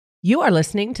You are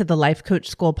listening to the Life Coach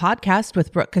School podcast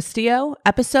with Brooke Castillo,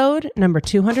 episode number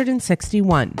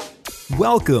 261.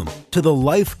 Welcome to the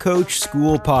Life Coach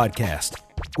School podcast,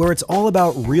 where it's all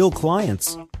about real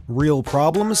clients, real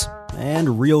problems,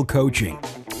 and real coaching.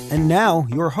 And now,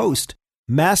 your host,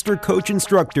 Master Coach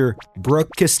Instructor, Brooke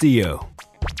Castillo.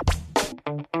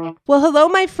 Well, hello,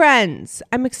 my friends.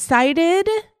 I'm excited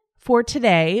for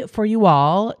today for you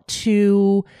all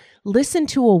to listen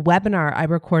to a webinar I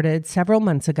recorded several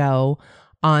months ago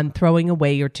on throwing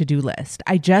away your to-do list.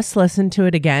 I just listened to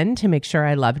it again to make sure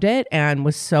I loved it and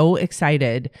was so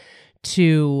excited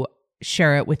to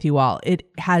share it with you all. It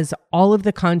has all of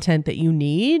the content that you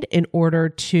need in order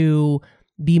to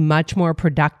be much more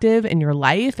productive in your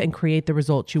life and create the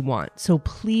results you want. So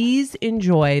please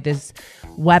enjoy this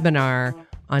webinar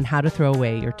on how to throw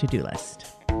away your to-do list.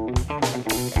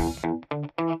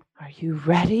 Are you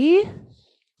ready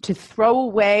to throw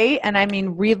away, and I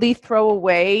mean really throw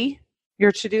away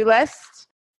your to-do list?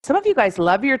 Some of you guys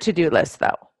love your to-do list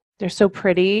though. They're so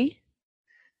pretty.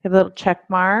 They have little check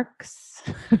marks.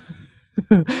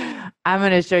 I'm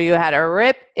going to show you how to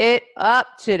rip it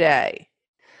up today.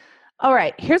 All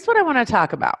right, here's what I want to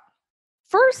talk about.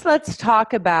 First, let's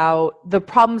talk about the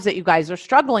problems that you guys are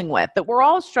struggling with, that we're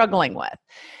all struggling with.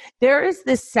 There is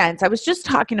this sense, I was just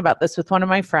talking about this with one of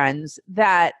my friends,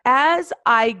 that as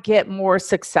I get more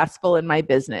successful in my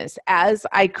business, as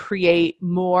I create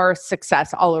more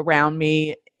success all around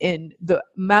me in the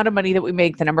amount of money that we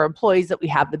make, the number of employees that we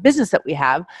have, the business that we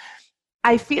have,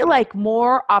 I feel like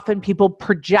more often people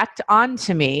project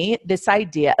onto me this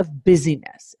idea of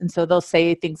busyness. And so they'll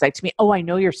say things like to me, oh, I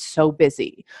know you're so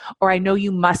busy, or I know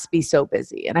you must be so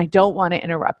busy, and I don't want to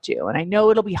interrupt you, and I know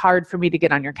it'll be hard for me to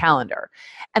get on your calendar.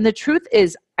 And the truth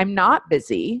is, I'm not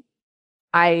busy.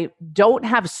 I don't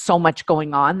have so much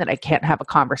going on that I can't have a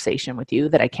conversation with you,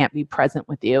 that I can't be present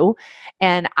with you.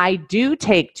 And I do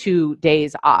take 2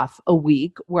 days off a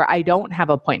week where I don't have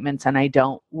appointments and I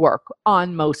don't work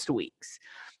on most weeks.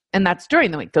 And that's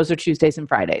during the week. Those are Tuesdays and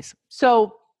Fridays.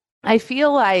 So I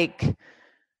feel like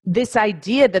this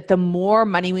idea that the more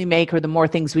money we make or the more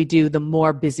things we do, the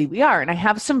more busy we are. And I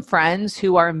have some friends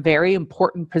who are in very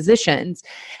important positions.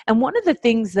 And one of the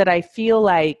things that I feel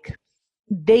like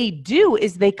they do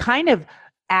is they kind of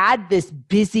add this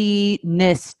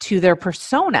busyness to their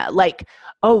persona. Like,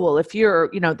 oh, well, if you're,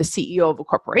 the CEO of a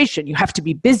corporation, you have to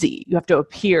be busy. You have to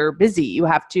appear busy. You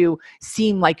have to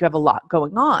seem like you have a lot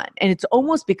going on. And it's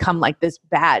almost become like this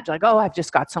badge, like, oh, I've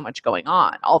just got so much going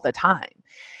on all the time.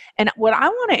 And what I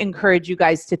want to encourage you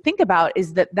guys to think about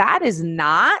is that that is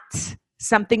not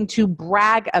something to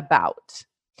brag about.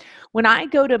 When I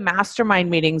go to mastermind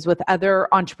meetings with other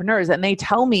entrepreneurs and they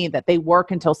tell me that they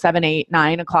work until 7, 8,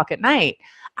 9 o'clock at night,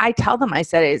 I tell them, I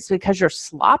said, it's because you're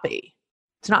sloppy.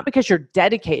 It's not because you're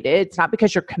dedicated. It's not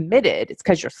because you're committed. It's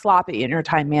because you're sloppy in your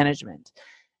time management.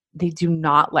 They do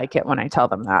not like it when I tell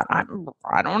them that. I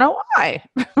don't know why,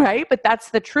 right? But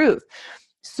that's the truth.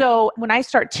 So when I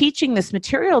start teaching this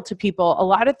material to people, a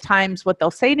lot of times what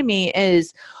they'll say to me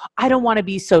is, I don't want to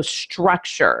be so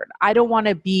structured. I don't want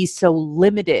to be so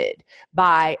limited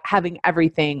by having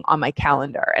everything on my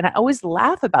calendar. And I always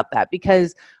laugh about that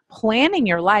because planning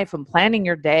your life and planning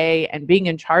your day and being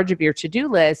in charge of your to-do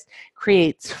list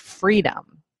creates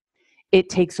freedom. It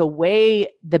takes away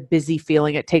the busy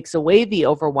feeling. It takes away the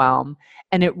overwhelm.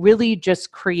 And it really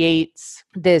just creates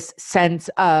this sense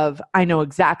of, I know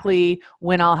exactly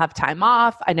when I'll have time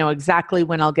off. I know exactly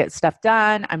when I'll get stuff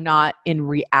done. I'm not in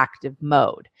reactive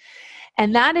mode.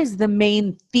 And that is the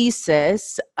main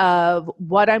thesis of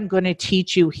what I'm going to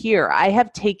teach you here. I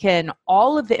have taken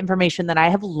all of the information that I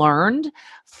have learned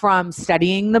from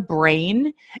studying the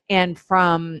brain and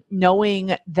from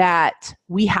knowing that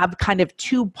we have kind of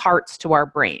 2 parts to our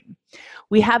brain.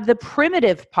 We have the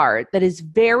primitive part that is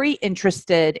very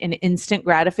interested in instant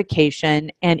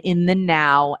gratification and in the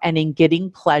now and in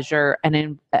getting pleasure and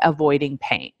in avoiding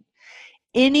pain.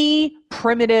 Any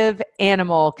primitive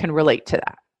animal can relate to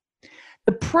that.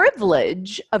 The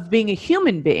privilege of being a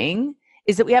human being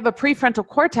is that we have a prefrontal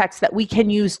cortex that we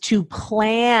can use to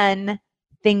plan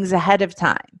things ahead of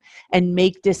time and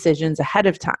make decisions ahead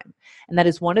of time. And that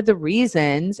is one of the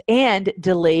reasons, and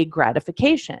delay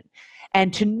gratification.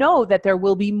 And to know that there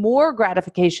will be more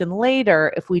gratification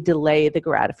later if we delay the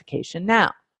gratification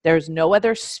now. There's no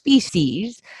other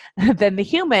species than the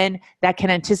human that can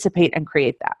anticipate and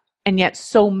create that. And yet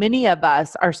so many of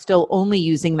us are still only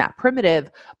using that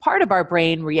primitive part of our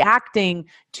brain, reacting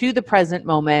to the present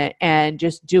moment and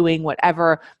just doing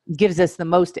whatever gives us the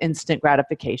most instant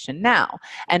gratification now.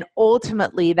 And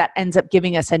ultimately, that ends up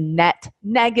giving us a net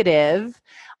negative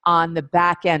on the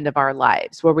back end of our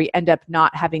lives, where we end up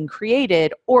not having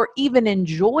created or even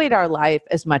enjoyed our life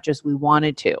as much as we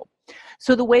wanted to.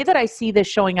 So the way that I see this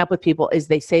showing up with people is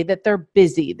they say that they're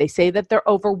busy. They say that they're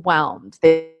overwhelmed.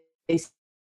 They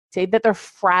say that they're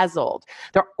frazzled.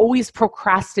 They're always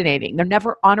procrastinating. They're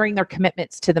never honoring their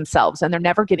commitments to themselves, and they're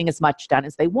never getting as much done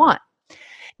as they want.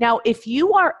 Now, if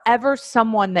you are ever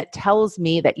someone that tells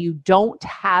me that you don't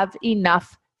have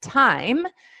enough time,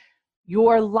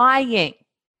 you're lying.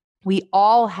 We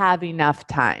all have enough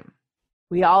time.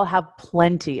 We all have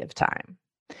plenty of time.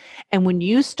 And when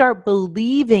you start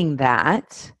believing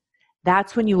that,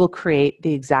 that's when you will create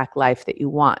the exact life that you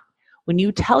want. When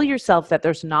you tell yourself that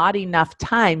there's not enough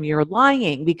time, you're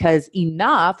lying, because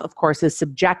enough, of course, is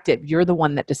subjective. You're the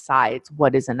one that decides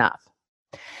what is enough.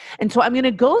 And so I'm going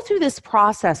to go through this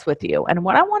process with you. And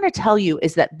what I want to tell you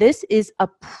is that this is a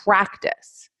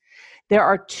practice. There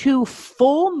are 2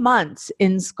 full months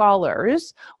in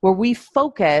Scholars where we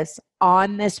focus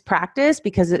on this practice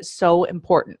because it's so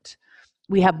important.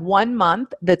 We have 1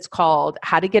 month that's called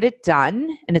How to Get It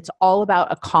Done, and it's all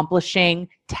about accomplishing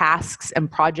tasks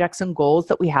and projects and goals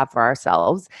that we have for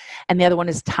ourselves. And the other one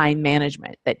is Time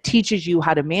Management, that teaches you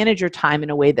how to manage your time in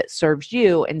a way that serves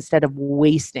you instead of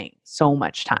wasting so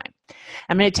much time.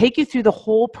 I'm going to take you through the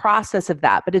whole process of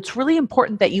that, but it's really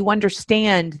important that you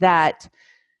understand that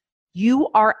you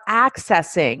are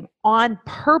accessing on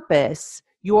purpose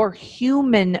your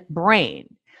human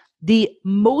brain. The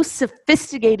most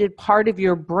sophisticated part of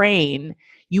your brain,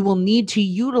 you will need to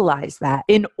utilize that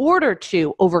in order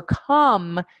to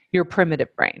overcome your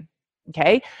primitive brain,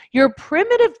 okay? Your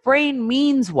primitive brain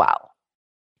means well.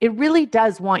 It really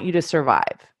does want you to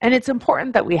survive, and it's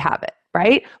important that we have it,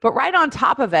 right? But right on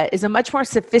top of it is a much more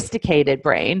sophisticated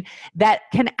brain that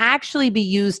can actually be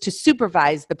used to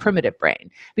supervise the primitive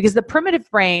brain, because the primitive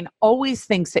brain always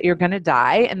thinks that you're going to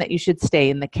die and that you should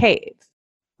stay in the cave.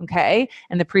 Okay.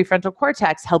 And the prefrontal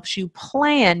cortex helps you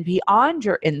plan beyond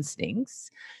your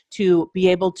instincts to be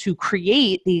able to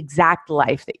create the exact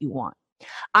life that you want.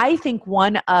 I think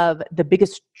one of the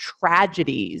biggest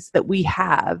tragedies that we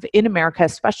have in America,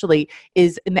 especially,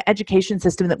 is in the education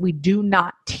system, that we do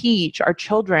not teach our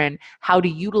children how to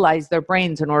utilize their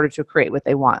brains in order to create what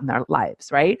they want in their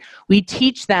lives, right? We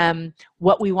teach them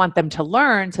what we want them to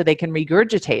learn so they can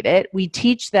regurgitate it. We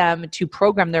teach them to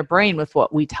program their brain with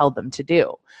what we tell them to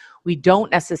do. We don't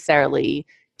necessarily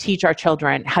teach our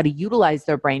children how to utilize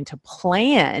their brain to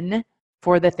plan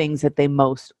for the things that they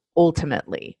most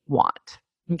ultimately want.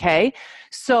 Okay.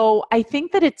 So I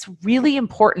think that it's really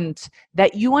important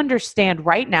that you understand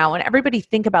right now, and everybody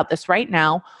think about this right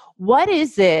now. What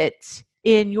is it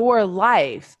in your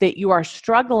life that you are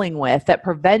struggling with that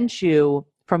prevents you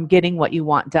from getting what you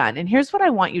want done? And here's what I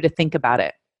want you to think about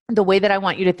it. The way that I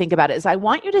want you to think about it is I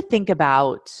want you to think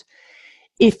about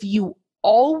if you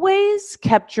always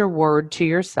kept your word to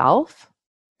yourself,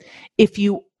 if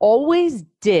you always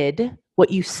did what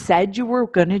you said you were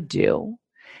going to do,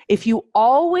 if you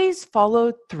always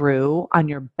followed through on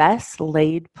your best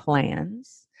laid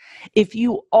plans, if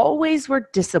you always were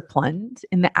disciplined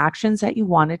in the actions that you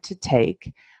wanted to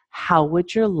take, how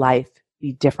would your life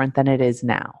be different than it is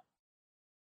now?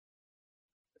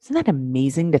 Isn't that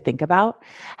amazing to think about?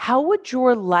 How would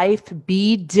your life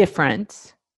be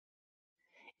different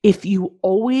if you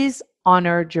always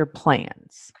honored your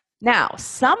plans? Now,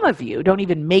 some of you don't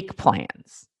even make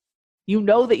plans. You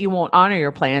know that you won't honor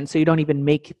your plans, so you don't even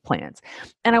make plans.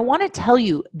 And I want to tell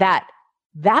you that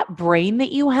that brain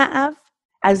that you have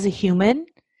as a human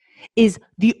is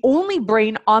the only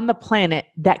brain on the planet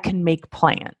that can make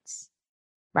plans,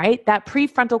 right? That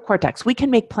prefrontal cortex, we can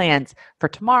make plans for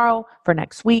tomorrow, for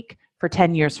next week, for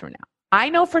 10 years from now. I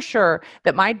know for sure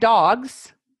that my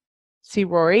dogs, see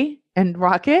Rory and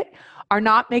Rocket, are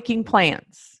not making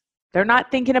plans. They're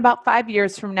not thinking about 5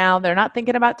 years from now. They're not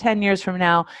thinking about 10 years from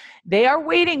now. They are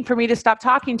waiting for me to stop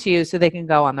talking to you so they can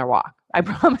go on their walk. I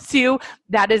promise you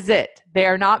that is it. They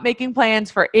are not making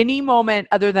plans for any moment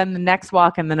other than the next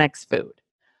walk and the next food.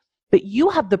 But you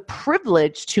have the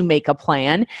privilege to make a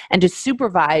plan and to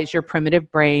supervise your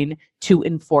primitive brain to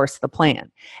enforce the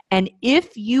plan. And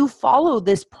if you follow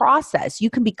this process, you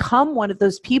can become one of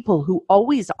those people who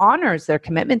always honors their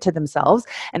commitment to themselves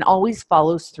and always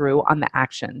follows through on the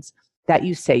actions that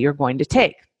you say you're going to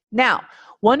take. Now,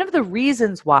 one of the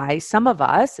reasons why some of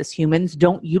us as humans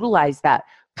don't utilize that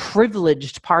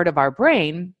privileged part of our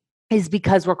brain is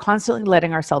because we're constantly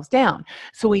letting ourselves down.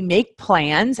 So we make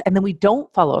plans and then we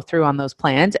don't follow through on those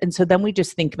plans. And so then we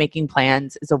just think making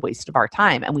plans is a waste of our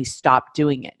time and we stop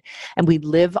doing it. And we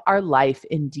live our life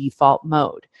in default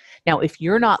mode. Now, if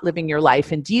you're not living your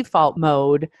life in default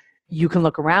mode, you can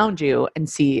look around you and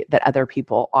see that other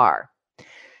people are.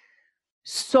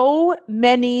 So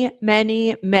many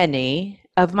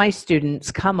of my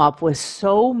students come up with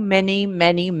so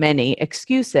many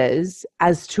excuses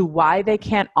as to why they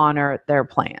can't honor their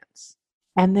plans.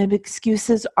 And the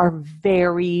excuses are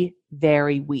very,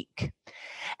 very weak.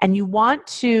 And you want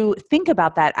to think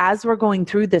about that as we're going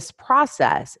through this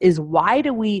process is why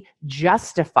do we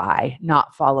justify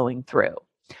not following through?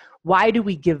 Why do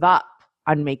we give up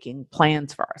on making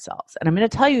plans for ourselves? And I'm going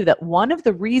to tell you that one of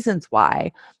the reasons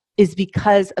why is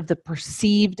because of the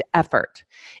perceived effort.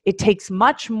 It takes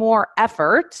much more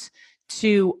effort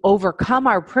to overcome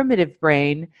our primitive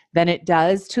brain than it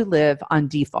does to live on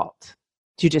default.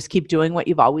 To just keep doing what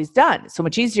you've always done. It's so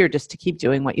much easier just to keep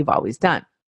doing what you've always done.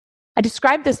 I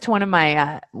described this to one of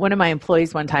my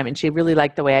employees one time, and she really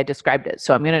liked the way I described it.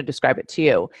 So I'm going to describe it to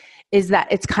you. Is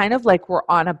that it's kind of like we're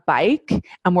on a bike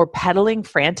and we're pedaling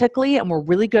frantically and we're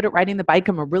really good at riding the bike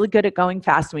and we're really good at going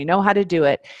fast and we know how to do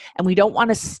it. And we don't want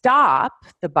to stop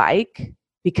the bike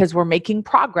because we're making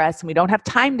progress and we don't have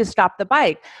time to stop the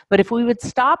bike. But if we would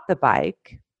stop the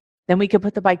bike, then we could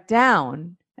put the bike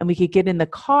down and we could get in the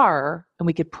car and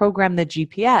we could program the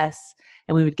GPS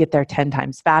and we would get there 10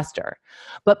 times faster.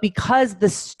 But because the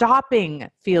stopping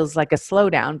feels like a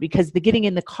slowdown, because the getting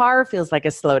in the car feels like a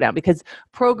slowdown, because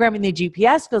programming the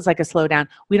GPS feels like a slowdown,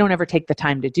 we don't ever take the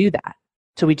time to do that.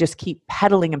 So we just keep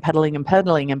pedaling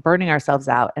and burning ourselves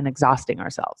out and exhausting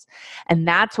ourselves. And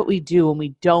that's what we do when we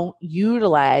don't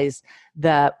utilize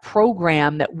the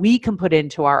program that we can put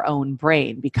into our own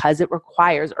brain because it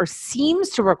requires or seems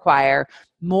to require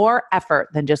more effort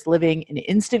than just living in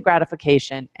instant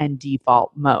gratification and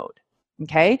default mode.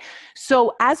 Okay.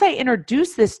 So as I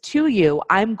introduce this to you,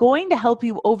 I'm going to help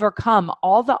you overcome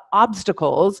all the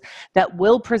obstacles that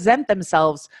will present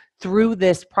themselves through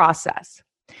this process.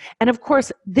 And of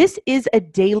course, this is a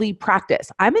daily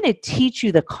practice. I'm going to teach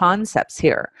you the concepts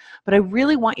here, but I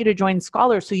really want you to join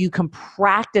Scholars so you can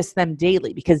practice them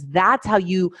daily because that's how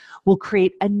you will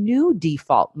create a new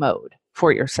default mode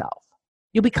for yourself.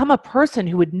 You'll become a person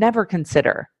who would never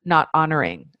consider not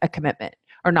honoring a commitment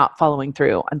or not following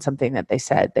through on something that they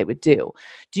said they would do.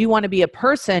 Do you want to be a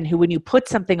person who, when you put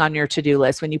something on your to-do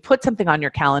list, when you put something on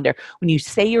your calendar, when you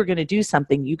say you're going to do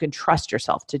something, you can trust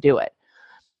yourself to do it?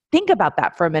 Think about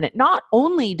that for a minute. Not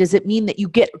only does it mean that you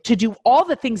get to do all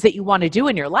the things that you want to do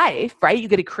in your life, right? You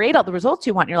get to create all the results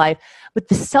you want in your life, but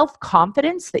the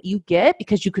self-confidence that you get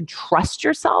because you can trust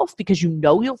yourself, because you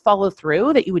know you'll follow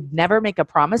through, that you would never make a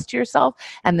promise to yourself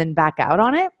and then back out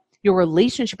on it. Your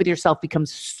relationship with yourself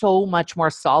becomes so much more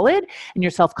solid and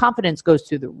your self-confidence goes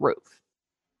through the roof.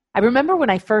 I remember when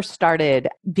I first started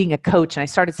being a coach and I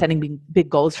started setting big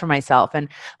goals for myself. And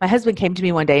my husband came to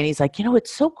me one day and he's like, it's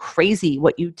so crazy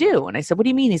what you do. And I said, what do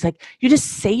you mean? He's like, you just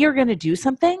say you're going to do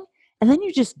something and then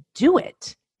you just do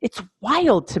it. It's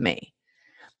wild to me.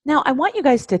 Now, I want you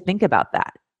guys to think about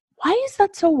that. Why is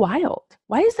that so wild?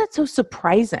 Why is that so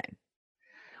surprising?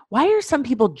 Why are some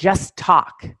people just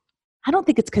talk? I don't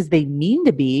think it's because they mean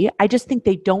to be. I just think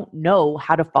they don't know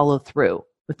how to follow through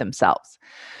with themselves.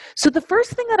 So the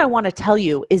first thing that I want to tell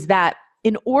you is that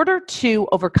in order to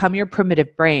overcome your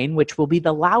primitive brain, which will be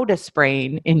the loudest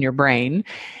brain in your brain,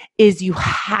 is you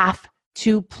have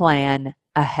to plan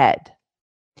ahead.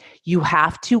 You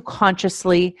have to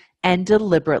consciously and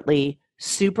deliberately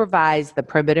supervise the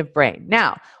primitive brain.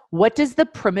 Now, what does the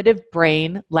primitive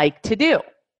brain like to do?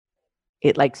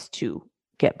 It likes to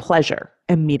get pleasure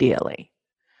immediately.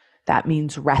 That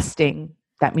means resting.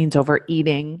 That means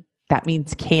overeating. That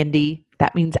means candy.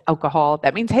 That means alcohol.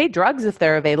 That means, hey, drugs if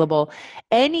they're available.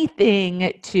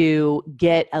 Anything to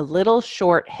get a little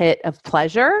short hit of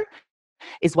pleasure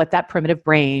is what that primitive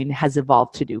brain has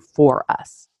evolved to do for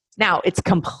us. Now, it's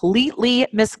completely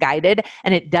misguided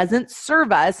and it doesn't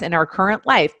serve us in our current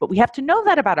life, but we have to know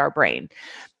that about our brain.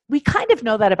 We kind of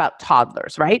know that about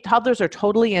toddlers, right? Toddlers are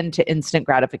totally into instant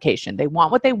gratification. They want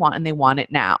what they want and they want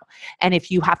it now. And if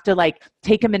you have to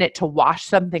take a minute to wash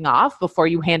something off before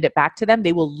you hand it back to them,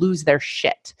 they will lose their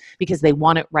shit because they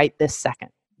want it right this second.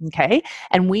 Okay.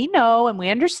 And we know and we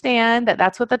understand that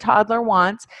that's what the toddler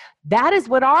wants. That is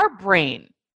what our brain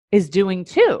is doing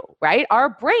too, right?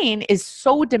 Our brain is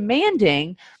so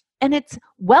demanding and it's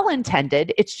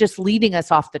well-intended. It's just leading us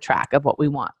off the track of what we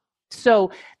want.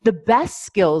 So the best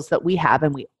skills that we have,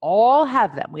 and we all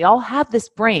have them, we all have this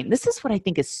brain. This is what I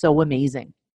think is so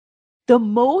amazing. The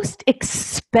most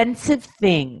expensive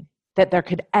thing that there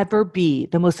could ever be,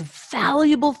 the most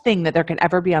valuable thing that there can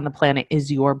ever be on the planet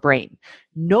is your brain.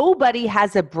 Nobody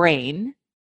has a brain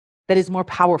that is more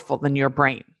powerful than your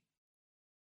brain.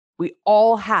 We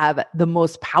all have the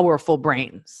most powerful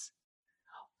brains.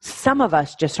 Some of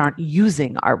us just aren't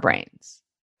using our brains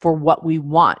for what we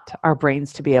want our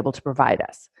brains to be able to provide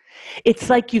us. It's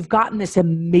like you've gotten this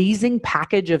amazing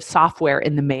package of software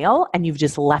in the mail and you've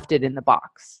just left it in the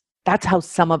box. That's how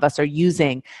some of us are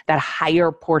using that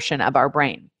higher portion of our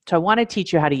brain. So I want to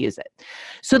teach you how to use it.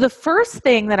 So the first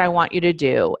thing that I want you to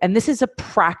do, and this is a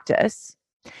practice,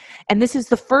 and this is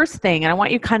the first thing, and I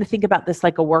want you to kind of think about this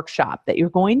like a workshop that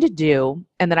you're going to do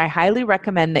and that I highly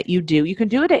recommend that you do. You can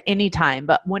do it at any time,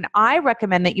 but when I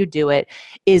recommend that you do it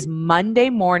is Monday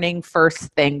morning, first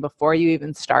thing before you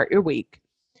even start your week.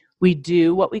 We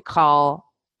do what we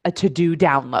call a to-do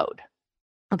download.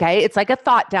 Okay, it's like a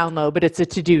thought download, but it's a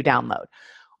to-do download.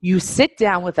 You sit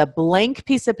down with a blank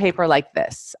piece of paper like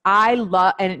this.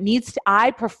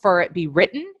 I prefer it be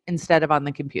written instead of on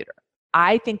the computer.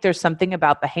 I think there's something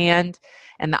about the hand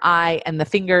and the eye and the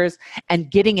fingers and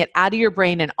getting it out of your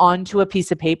brain and onto a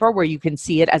piece of paper where you can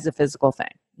see it as a physical thing.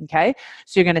 Okay,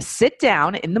 so you're going to sit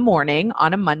down in the morning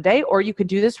on a Monday, or you can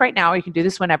do this right now, or you can do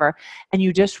this whenever, and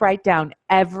you just write down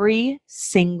every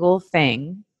single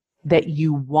thing that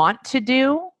you want to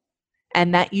do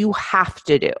and that you have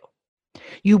to do.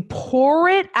 You pour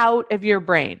it out of your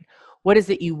brain. What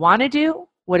is it you want to do?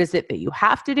 What is it that you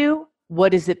have to do?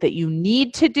 What is it that you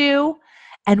need to do?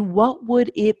 And what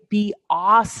would it be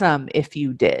awesome if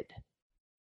you did?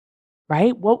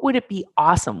 Right? What would it be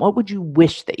awesome? What would you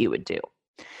wish that you would do?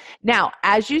 Now,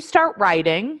 as you start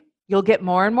writing, you'll get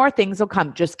more and more things will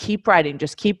come. Just keep writing,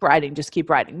 just keep writing, just keep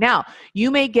writing. Now, you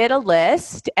may get a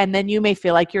list and then you may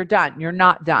feel like you're done. You're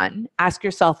not done. Ask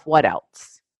yourself, what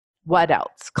else? What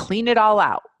else? Clean it all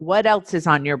out. What else is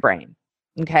on your brain?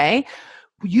 Okay?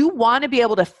 You want to be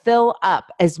able to fill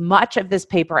up as much of this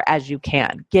paper as you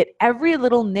can. Get every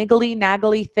little niggly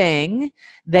naggly thing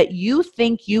that you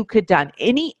think you could done.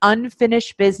 Any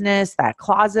unfinished business, that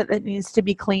closet that needs to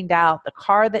be cleaned out, the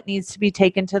car that needs to be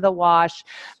taken to the wash,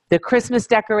 the Christmas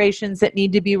decorations that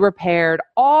need to be repaired,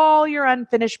 all your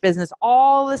unfinished business,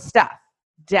 all the stuff.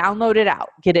 Download it out.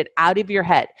 Get it out of your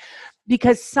head.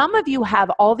 Because some of you have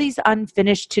all these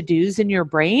unfinished to-dos in your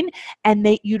brain and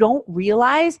you don't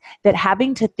realize that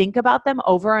having to think about them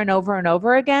over and over and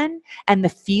over again and the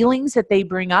feelings that they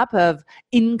bring up of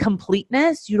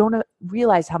incompleteness, you don't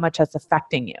realize how much that's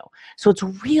affecting you. So it's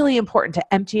really important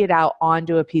to empty it out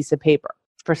onto a piece of paper.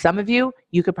 For some of you,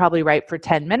 you could probably write for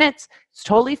 10 minutes. It's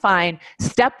totally fine.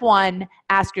 Step one,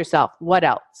 ask yourself, what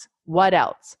else? What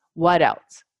else? What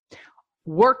else?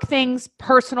 Work things,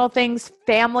 personal things,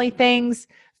 family things,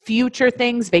 future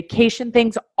things, vacation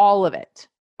things, all of it.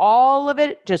 All of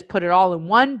it, just put it all in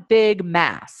one big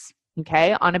mass,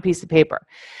 okay, on a piece of paper.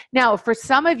 Now, for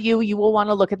some of you, you will want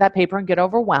to look at that paper and get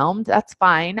overwhelmed. That's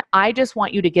fine. I just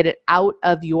want you to get it out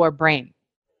of your brain.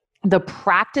 The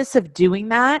practice of doing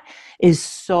that is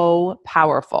so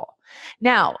powerful.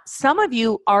 Now, some of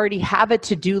you already have a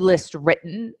to-do list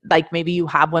written, like maybe you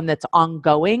have one that's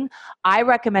ongoing. I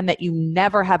recommend that you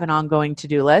never have an ongoing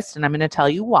to-do list, and I'm going to tell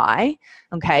you why.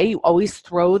 Okay, you always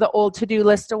throw the old to-do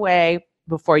list away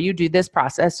before you do this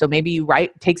process. So maybe you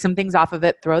take some things off of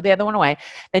it, throw the other one away.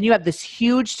 Then you have this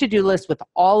huge to-do list with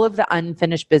all of the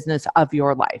unfinished business of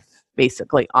your life,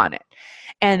 basically on it.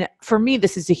 And for me,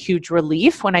 this is a huge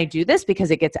relief when I do this because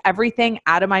it gets everything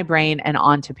out of my brain and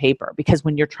onto paper. Because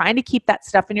when you're trying to keep that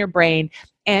stuff in your brain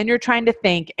and you're trying to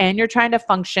think and you're trying to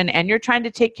function and you're trying to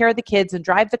take care of the kids and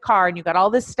drive the car and you got all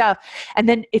this stuff. And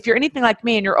then if you're anything like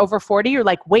me and you're over 40, you're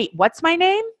like, wait, what's my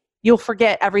name? You'll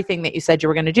forget everything that you said you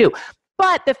were going to do.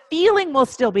 But the feeling will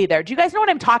still be there. Do you guys know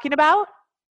what I'm talking about?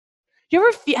 You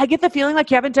ever I get the feeling like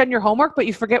you haven't done your homework, but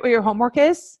you forget what your homework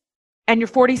is and you're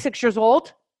 46 years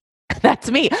old?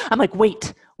 That's me. I'm like,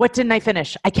 wait, what didn't I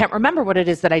finish? I can't remember what it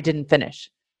is that I didn't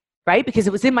finish, right? Because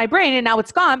it was in my brain and now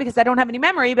it's gone because I don't have any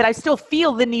memory, but I still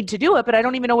feel the need to do it, but I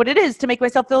don't even know what it is to make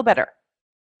myself feel better.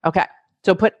 Okay,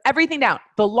 so put everything down.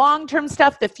 The long-term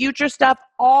stuff, the future stuff,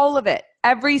 all of it,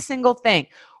 every single thing.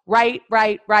 Write.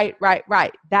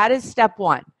 That is step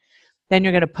one. Then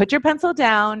you're going to put your pencil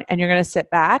down and you're going to sit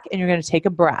back and you're going to take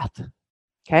a breath.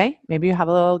 Okay, maybe you have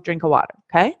a little drink of water.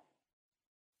 Okay,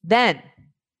 then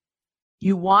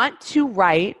you want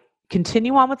to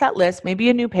continue on with that list, maybe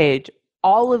a new page,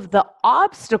 all of the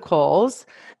obstacles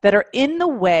that are in the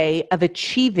way of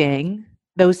achieving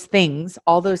those things,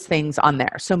 all those things on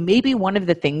there. So maybe one of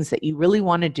the things that you really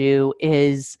want to do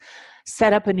is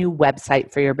set up a new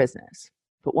website for your business.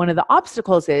 But one of the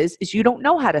obstacles is you don't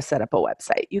know how to set up a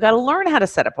website. You got to learn how to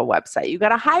set up a website. You got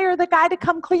to hire the guy to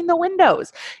come clean the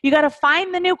windows. You got to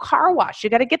find the new car wash. You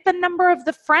got to get the number of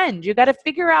the friend. You got to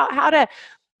figure out how to,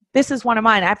 this is one of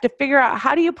mine. I have to figure out,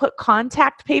 how do you put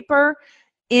contact paper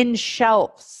in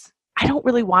shelves? I don't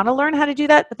really want to learn how to do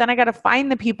that, but then I got to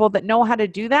find the people that know how to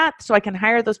do that so I can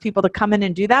hire those people to come in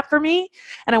and do that for me.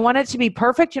 And I want it to be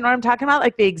perfect. You know what I'm talking about?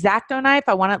 Like the X-Acto knife.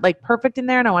 I want it like perfect in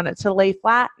there and I want it to lay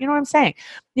flat. You know what I'm saying?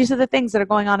 These are the things that are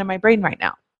going on in my brain right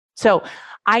now. So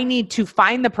I need to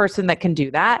find the person that can do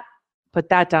that. Put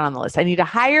that down on the list. I need to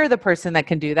hire the person that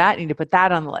can do that. I need to put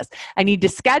that on the list. I need to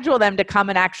schedule them to come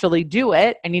and actually do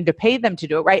it. I need to pay them to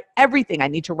do it, right? Everything. I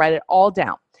need to write it all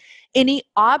down. Any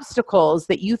obstacles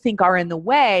that you think are in the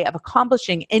way of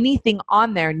accomplishing anything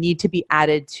on there need to be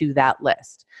added to that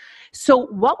list. So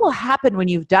what will happen when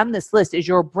you've done this list is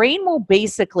your brain will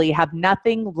basically have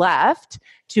nothing left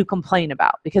to complain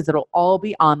about because it'll all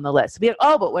be on the list. It'll be like,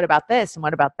 oh, but what about this? And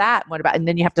what about that? And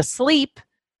then you have to sleep,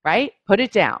 right? Put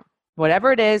it down.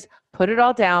 Whatever it is, put it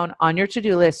all down on your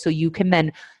to-do list so you can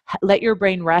then let your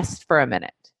brain rest for a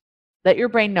minute. Let your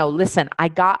brain know, listen, I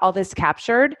got all this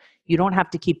captured. You don't have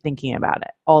to keep thinking about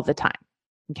it all the time.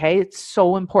 Okay? It's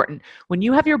so important. When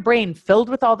you have your brain filled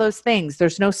with all those things,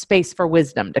 there's no space for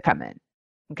wisdom to come in.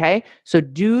 Okay? So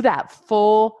do that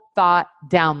full thought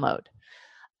download.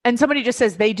 And somebody just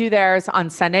says they do theirs on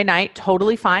Sunday night.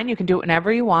 Totally fine. You can do it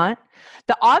whenever you want.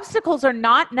 The obstacles are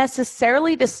not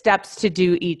necessarily the steps to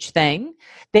do each thing.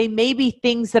 They may be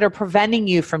things that are preventing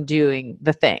you from doing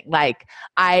the thing. Like,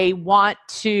 I want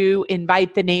to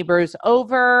invite the neighbors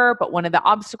over, but one of the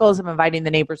obstacles of inviting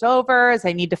the neighbors over is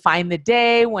I need to find the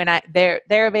day when they're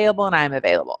available and I'm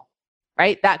available,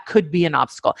 right? That could be an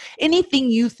obstacle.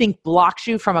 Anything you think blocks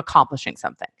you from accomplishing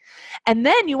something. And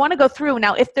then you want to go through.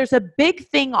 Now, if there's a big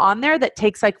thing on there that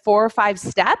takes like 4 or 5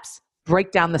 steps,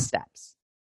 break down the steps.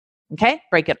 Okay?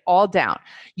 Break it all down.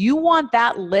 You want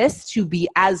that list to be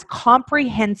as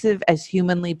comprehensive as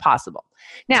humanly possible.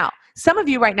 Now, some of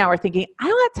you right now are thinking, I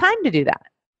don't have time to do that.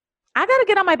 I got to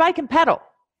get on my bike and pedal.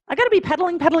 I got to be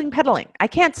pedaling. I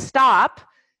can't stop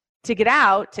to get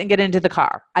out and get into the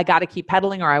car. I got to keep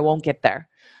pedaling or I won't get there.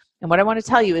 And what I want to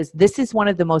tell you is this is one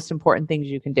of the most important things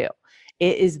you can do.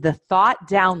 It is the thought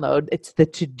download. It's the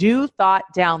to-do thought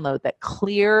download that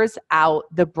clears out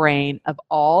the brain of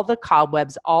all the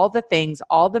cobwebs, all the things,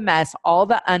 all the mess, all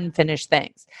the unfinished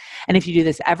things. And if you do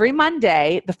this every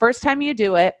Monday, the first time you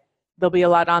do it, there'll be a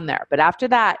lot on there. But after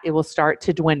that, it will start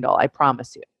to dwindle, I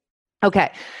promise you.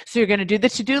 Okay, so you're going to do the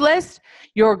to-do list.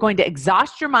 You're going to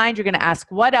exhaust your mind. You're going to ask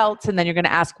what else, and then you're going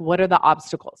to ask what are the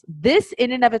obstacles. This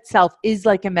in and of itself is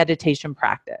like a meditation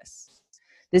practice.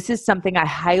 This is something I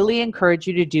highly encourage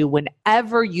you to do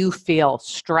whenever you feel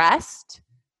stressed,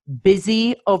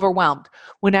 busy, overwhelmed.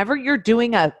 Whenever you're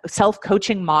doing a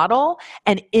self-coaching model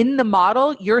and in the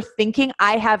model you're thinking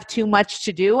I have too much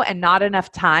to do and not enough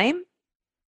time,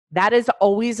 that is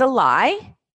always a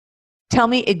lie. Tell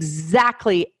me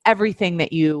exactly everything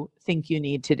that you think you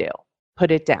need to do. Put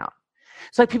it down.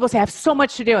 So like people say, I have so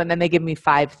much to do, and then they give me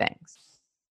 5 things.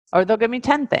 Or they'll give me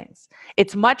 10 things.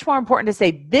 It's much more important to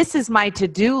say, this is my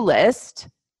to-do list,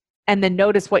 and then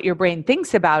notice what your brain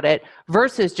thinks about it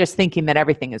versus just thinking that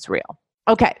everything is real.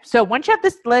 Okay, so once you have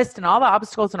this list and all the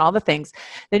obstacles and all the things,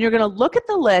 then you're going to look at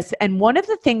the list. And one of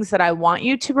the things that I want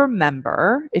you to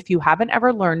remember, if you haven't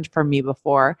ever learned from me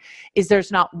before, is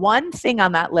there's not one thing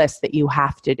on that list that you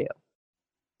have to do.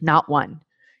 Not one.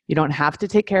 You don't have to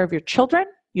take care of your children.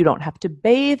 You don't have to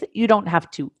bathe. You don't have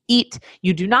to eat.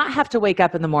 You do not have to wake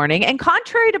up in the morning. And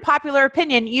contrary to popular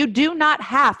opinion, you do not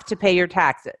have to pay your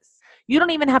taxes. You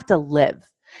don't even have to live.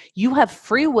 You have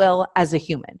free will as a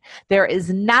human. There is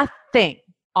nothing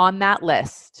on that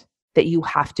list that you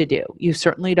have to do. You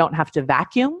certainly don't have to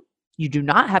vacuum. You do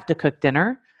not have to cook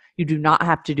dinner. You do not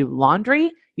have to do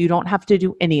laundry. You don't have to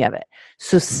do any of it.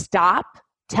 So stop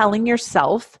telling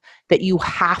yourself that you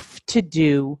have to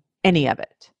do any of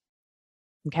it.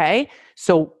 Okay?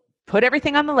 So put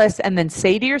everything on the list and then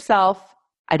say to yourself,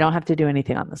 I don't have to do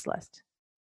anything on this list.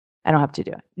 I don't have to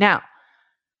do it. Now,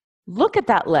 look at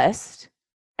that list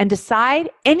and decide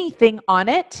anything on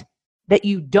it that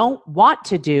you don't want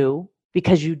to do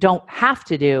because you don't have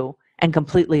to do and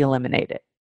completely eliminate it.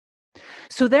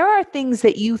 So there are things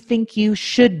that you think you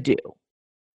should do,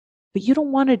 but you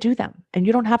don't want to do them and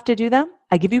you don't have to do them.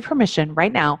 I give you permission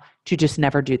right now to just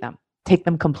never do them. Take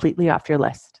them completely off your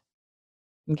list.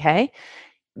 Okay?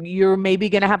 You're maybe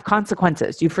going to have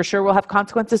consequences. You for sure will have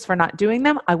consequences for not doing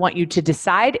them. I want you to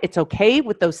decide it's okay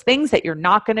with those things that you're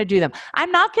not going to do them.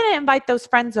 I'm not going to invite those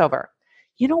friends over.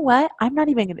 You know what? I'm not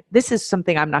even going to, this is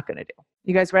something I'm not going to do.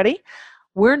 You guys ready?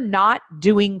 We're not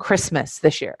doing Christmas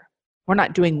this year. We're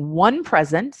not doing one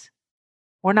present.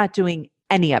 We're not doing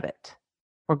any of it.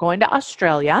 We're going to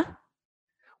Australia.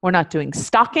 We're not doing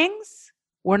stockings.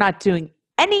 We're not doing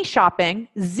any shopping,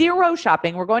 zero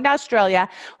shopping. We're going to Australia.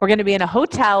 We're going to be in a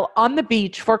hotel on the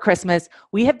beach for Christmas.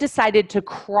 We have decided to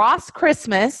cross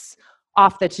Christmas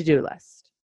off the to-do list.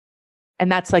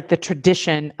 And that's like the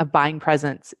tradition of buying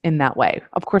presents in that way.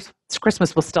 Of course,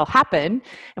 Christmas will still happen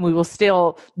and we will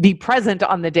still be present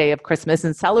on the day of Christmas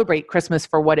and celebrate Christmas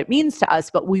for what it means to us,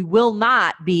 but we will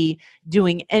not be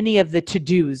doing any of the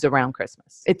to-dos around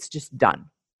Christmas. It's just done.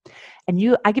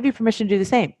 And I give you permission to do the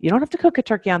same. You don't have to cook a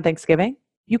turkey on Thanksgiving.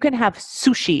 You can have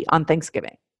sushi on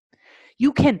Thanksgiving.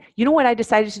 You know what I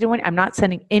decided to do? I'm not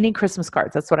sending any Christmas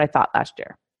cards. That's what I thought last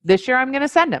year. This year, I'm going to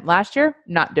send them. Last year,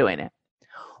 not doing it.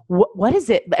 What is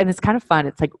it? And it's kind of fun.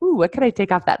 It's like, ooh, what could I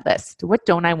take off that list? What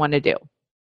don't I want to do?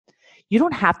 You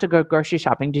don't have to go grocery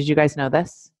shopping. Did you guys know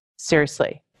this?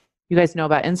 Seriously. You guys know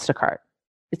about Instacart.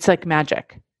 It's like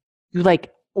magic. You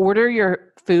like order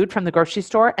your food from the grocery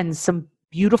store and some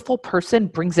beautiful person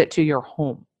brings it to your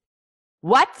home.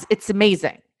 What? It's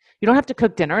amazing. You don't have to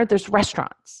cook dinner. There's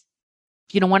restaurants.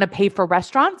 If you don't want to pay for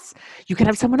restaurants, you can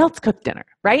have someone else cook dinner,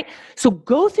 right? So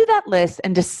go through that list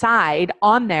and decide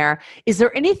on there, is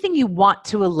there anything you want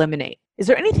to eliminate? Is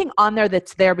there anything on there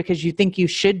that's there because you think you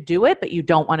should do it, but you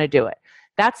don't want to do it?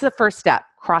 That's the first step.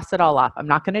 Cross it all off. I'm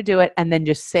not going to do it. And then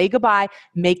just say goodbye,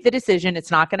 make the decision.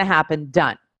 It's not going to happen.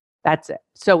 Done. That's it.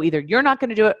 So either you're not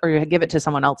going to do it or you give it to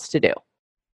someone else to do.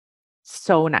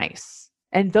 So nice.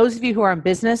 And those of you who are in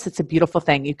business, it's a beautiful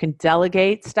thing. You can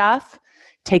delegate stuff,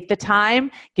 take the time,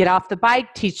 get off the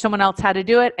bike, teach someone else how to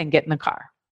do it, and get in the car.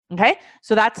 Okay?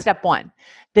 So that's step one.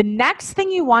 The next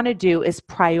thing you want to do is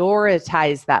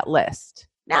prioritize that list.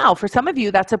 Now, for some of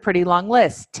you, that's a pretty long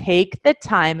list. Take the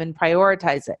time and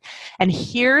prioritize it. And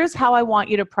here's how I want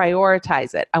you to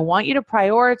prioritize it. I want you to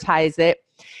prioritize it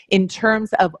in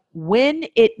terms of when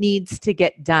it needs to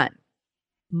get done.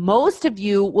 Most of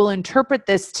you will interpret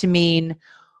this to mean,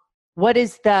 what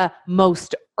is the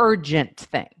most urgent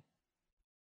thing?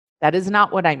 That is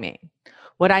not what I mean.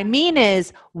 What I mean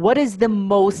is, what is the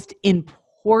most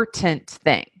important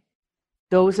thing?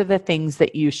 Those are the things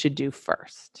that you should do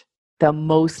first. The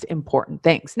most important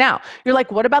things. Now, you're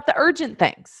like, what about the urgent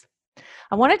things?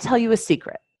 I want to tell you a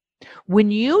secret.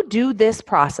 When you do this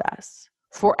process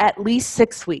for at least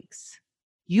 6 weeks,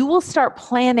 you will start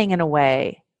planning in a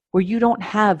way where you don't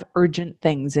have urgent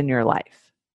things in your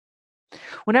life.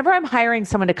 Whenever I'm hiring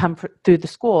someone to come through the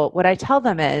school, what I tell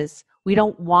them is, we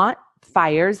don't want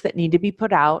fires that need to be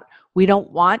put out. We don't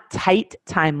want tight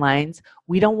timelines.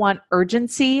 We don't want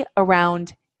urgency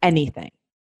around anything.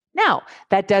 Now,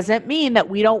 that doesn't mean that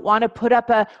we don't want to put up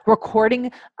a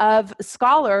recording of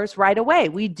scholars right away.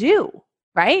 We do,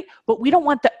 right? But we don't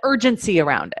want the urgency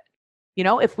around it. You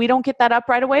know, if we don't get that up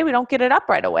right away, we don't get it up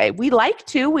right away. We like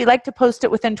to post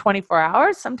it within 24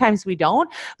 hours. Sometimes we don't,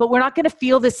 but we're not going to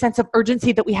feel this sense of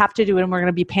urgency that we have to do it and we're going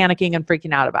to be panicking and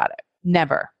freaking out about it.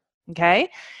 Never. Okay.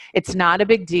 It's not a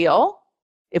big deal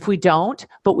if we don't,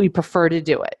 but we prefer to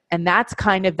do it. And that's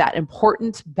kind of that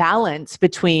important balance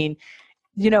between,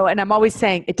 and I'm always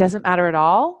saying it doesn't matter at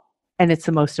all. And it's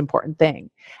the most important thing.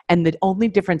 And the only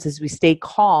difference is we stay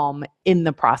calm in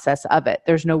the process of it.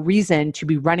 There's no reason to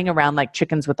be running around like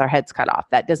chickens with our heads cut off.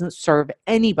 That doesn't serve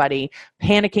anybody.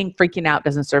 Panicking, freaking out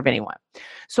doesn't serve anyone.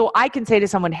 So I can say to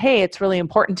someone, hey, it's really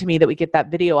important to me that we get that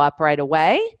video up right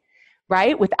away,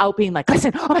 right? Without being like,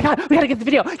 listen, oh my God, we got to get the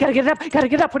video. Got to get it up. Got to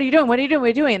get it up. What are you doing? What are you doing? What are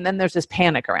you doing? And then there's this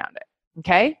panic around it.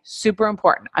 Okay, super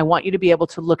important. I want you to be able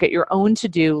to look at your own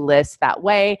to-do list that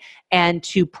way and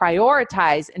to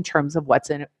prioritize in terms of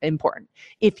what's important.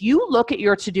 If you look at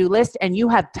your to-do list and you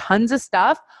have tons of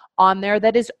stuff on there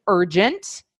that is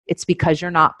urgent, it's because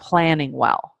you're not planning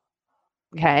well.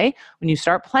 Okay, when you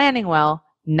start planning well,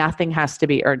 nothing has to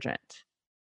be urgent.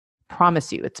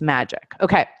 Promise you, it's magic.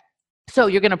 Okay. So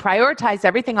you're going to prioritize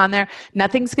everything on there.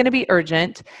 Nothing's going to be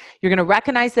urgent. You're going to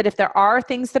recognize that if there are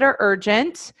things that are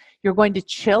urgent, you're going to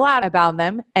chill out about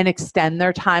them and extend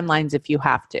their timelines if you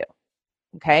have to.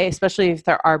 Okay? Especially if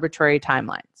they're arbitrary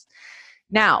timelines.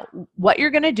 Now, what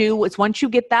you're going to do is once you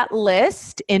get that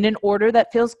list in an order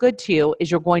that feels good to you,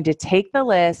 is you're going to take the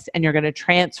list and you're going to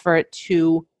transfer it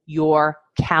to your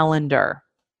calendar.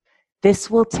 This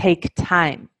will take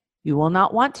time. You will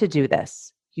not want to do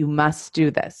this. You must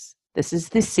do this. This is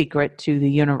the secret to the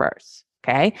universe,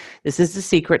 okay? This is the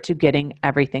secret to getting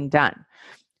everything done.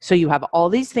 So you have all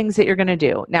these things that you're going to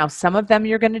do. Now, some of them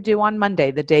you're going to do on Monday,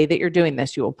 the day that you're doing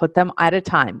this. You will put them at a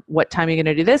time. What time are you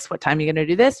going to do this? What time are you going to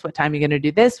do this? What time are you going to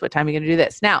do this? What time are you going to do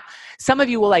this? Now, some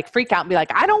of you will like freak out and be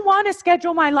like, I don't want to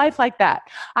schedule my life like that.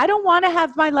 I don't want to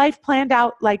have my life planned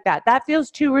out like that. That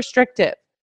feels too restrictive.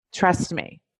 Trust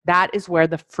me, that is where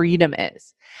the freedom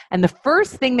is. And the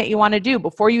first thing that you want to do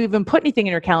before you even put anything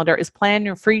in your calendar is plan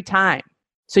your free time.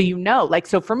 So you know, like,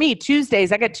 so for me,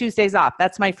 Tuesdays, I get Tuesdays off.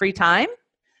 That's my free time.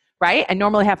 Right? I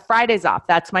normally have Fridays off.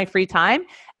 That's my free time.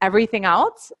 Everything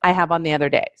else I have on the other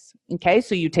days. Okay.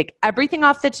 So you take everything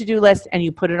off the to-do list and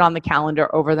you put it on the calendar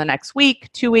over the next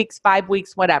week, 2 weeks, 5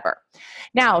 weeks, whatever.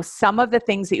 Now, some of the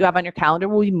things that you have on your calendar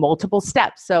will be multiple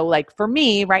steps. So like for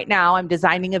me right now, I'm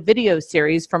designing a video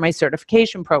series for my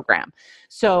certification program.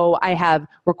 So I have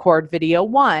record video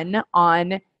 1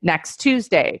 on next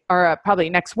Tuesday, or probably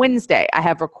next Wednesday. I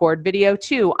have record video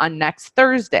 2 on next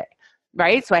Thursday.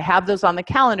 Right? So I have those on the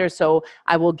calendar, so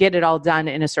I will get it all done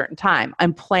in a certain time.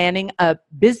 I'm planning a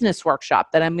business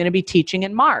workshop that I'm going to be teaching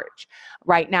in March.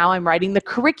 Right now, I'm writing the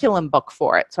curriculum book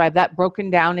for it. So I have that broken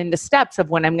down into steps of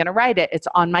when I'm going to write it. It's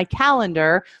on my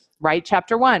calendar. Write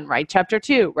chapter 1, write chapter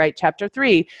 2, write chapter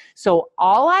 3. So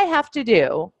all I have to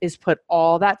do is put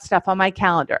all that stuff on my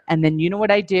calendar. And then you know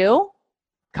what I do?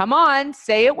 Come on,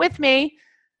 say it with me.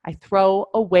 I throw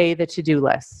away the to-do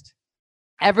list.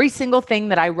 Every single thing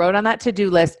that I wrote on that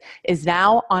to-do list is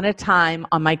now on a time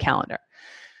on my calendar.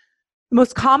 The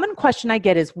most common question I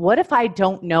get is, what if I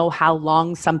don't know how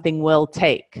long something will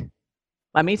take?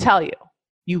 Let me tell you,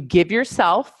 you give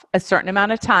yourself a certain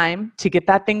amount of time to get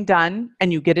that thing done,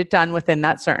 and you get it done within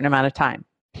that certain amount of time,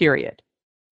 period.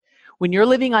 When you're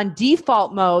living on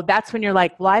default mode, that's when you're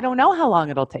like, well, I don't know how long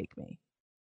it'll take me.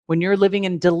 When you're living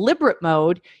in deliberate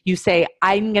mode, you say,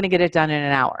 I'm going to get it done in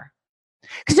an hour.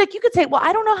 Because like you could say, well,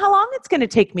 I don't know how long it's going to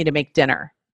take me to make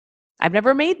dinner. I've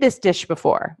never made this dish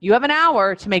before. You have an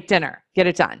hour to make dinner. Get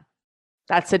it done.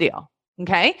 That's the deal.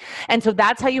 Okay? And so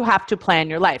that's how you have to plan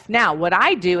your life. Now, what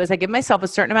I do is I give myself a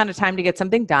certain amount of time to get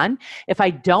something done. If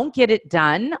I don't get it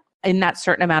done in that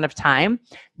certain amount of time,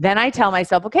 then I tell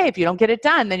myself, okay, if you don't get it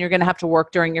done, then you're going to have to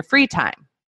work during your free time.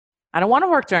 I don't want to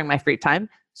work during my free time.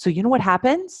 So you know what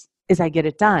happens? Is I get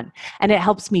it done. And it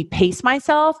helps me pace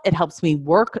myself. It helps me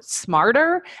work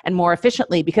smarter and more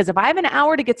efficiently, because if I have an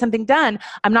hour to get something done,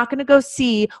 I'm not going to go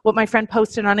see what my friend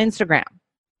posted on Instagram.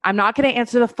 I'm not going to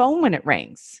answer the phone when it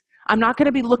rings. I'm not going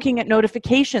to be looking at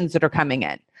notifications that are coming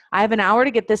in. I have an hour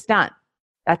to get this done.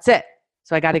 That's it.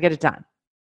 So I got to get it done.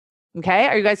 Okay.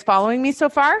 Are you guys following me so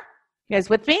far? You guys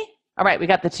with me? All right. We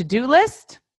got the to-do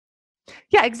list.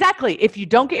 Yeah, exactly. If you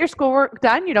don't get your schoolwork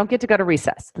done, you don't get to go to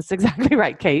recess. That's exactly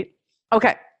right, Kate.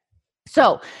 Okay.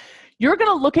 So you're going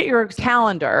to look at your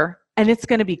calendar and it's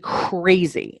going to be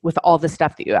crazy with all the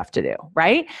stuff that you have to do,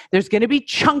 right? There's going to be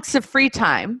chunks of free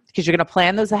time because you're going to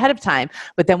plan those ahead of time.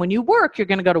 But then when you work, you're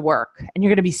going to go to work and you're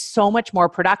going to be so much more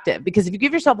productive, because if you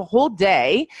give yourself a whole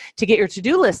day to get your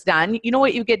to-do list done, you know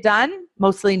what you get done?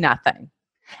 Mostly nothing.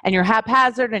 And you're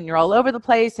haphazard and you're all over the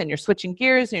place and you're switching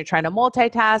gears and you're trying to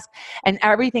multitask and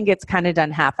everything gets kind of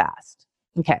done half-assed.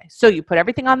 Okay, so you put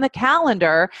everything on the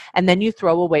calendar and then you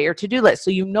throw away your to-do list.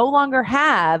 So you no longer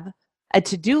have a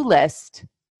to-do list.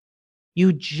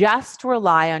 You just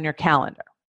rely on your calendar.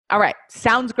 All right,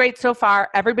 sounds great so far.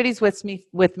 Everybody's with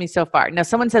me so far. Now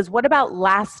someone says, what about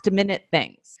last-minute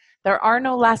things? There are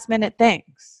no last-minute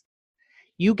things.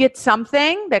 You get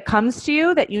something that comes to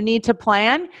you that you need to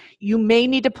plan. You may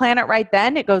need to plan it right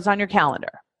then. It goes on your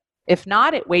calendar. If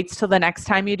not, it waits till the next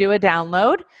time you do a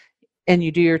download and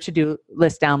you do your to-do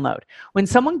list download. When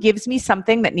someone gives me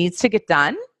something that needs to get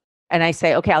done and I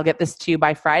say, okay, I'll get this to you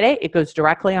by Friday, it goes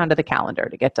directly onto the calendar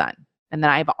to get done. And then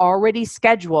I've already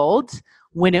scheduled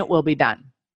when it will be done.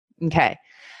 Okay.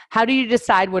 How do you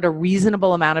decide what a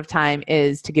reasonable amount of time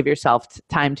is to give yourself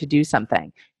time to do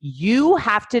something? You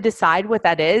have to decide what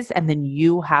that is, and then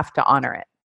you have to honor it.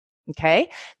 Okay?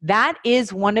 That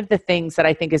is one of the things that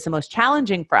I think is the most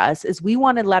challenging for us, is we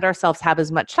want to let ourselves have as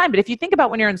much time. But if you think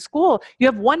about when you're in school, you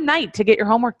have one night to get your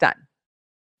homework done.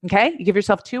 Okay? You give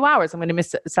yourself 2 hours. I'm going to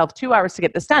miss myself 2 hours to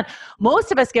get this done.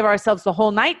 Most of us give ourselves the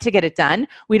whole night to get it done.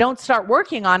 We don't start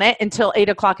working on it until 8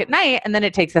 o'clock at night, and then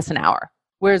it takes us an hour.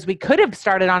 Whereas we could have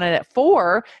started on it at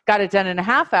 4, got it done in a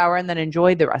half hour, and then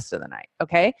enjoyed the rest of the night.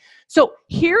 Okay? So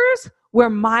here's where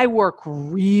my work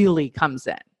really comes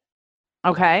in.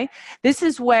 Okay? This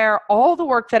is where all the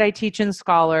work that I teach in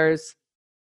Scholars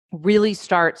really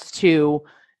starts to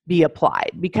be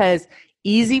applied, because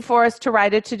easy for us to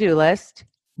write a to-do list,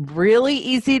 really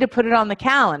easy to put it on the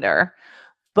calendar,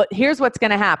 but here's what's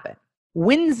going to happen.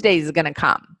 Wednesday is going to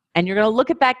come. and you're going to look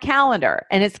at that calendar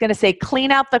and it's going to say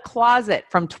clean out the closet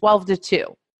from 12 to 2.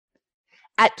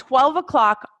 At 12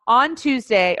 o'clock on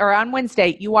Tuesday or on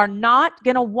Wednesday, you are not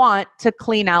going to want to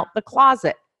clean out the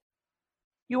closet.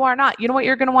 You are not. You know what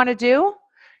you're going to want to do?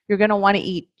 You're going to want to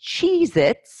eat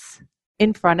Cheez-Its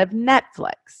in front of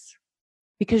Netflix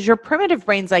because your primitive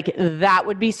brain's like, that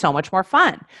would be so much more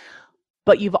fun.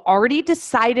 But you've already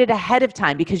decided ahead of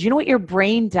time because you know what your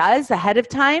brain does ahead of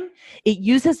time? It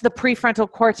uses the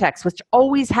prefrontal cortex, which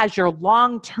always has your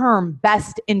long-term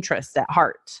best interest at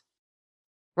heart.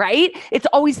 Right? It's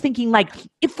always thinking like,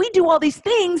 if we do all these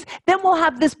things, then we'll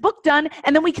have this book done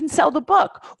and then we can sell the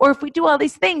book. Or if we do all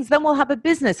these things, then we'll have a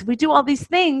business. If we do all these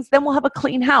things, then we'll have a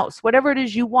clean house, whatever it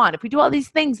is you want. If we do all these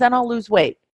things, then I'll lose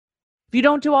weight. If you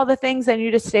don't do all the things, then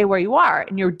you just stay where you are.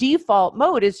 And your default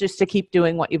mode is just to keep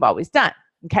doing what you've always done.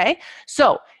 Okay?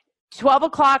 So 12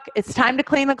 o'clock, it's time to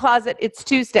clean the closet. It's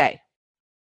Tuesday.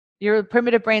 Your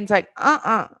primitive brain's like,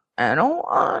 I don't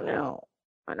want to.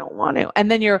 I don't want to.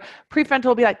 And then your prefrontal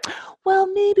will be like,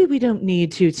 well, maybe we don't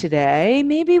need to today.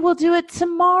 Maybe we'll do it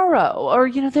tomorrow.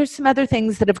 Or, there's some other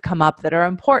things that have come up that are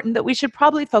important that we should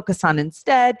probably focus on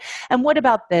instead. And what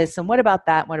about this? And what about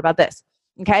that? And what about this?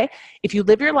 Okay? If you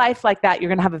live your life like that, you're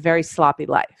going to have a very sloppy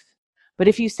life. But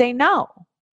if you say, no,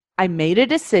 I made a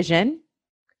decision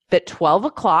that 12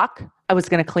 o'clock, I was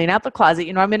going to clean out the closet.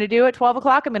 You know what I'm going to do at 12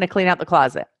 o'clock? I'm going to clean out the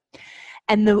closet.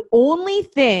 And the only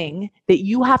thing that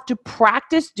you have to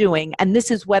practice doing, and this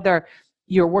is whether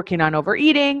you're working on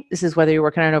overeating, this is whether you're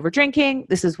working on overdrinking,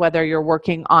 this is whether you're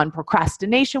working on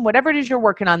procrastination, whatever it is you're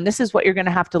working on, this is what you're going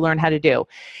to have to learn how to do.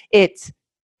 It's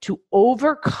to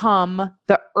overcome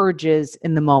the urges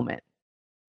in the moment.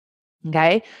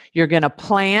 Okay? You're going to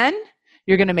plan,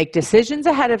 you're going to make decisions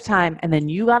ahead of time, and then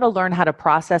you got to learn how to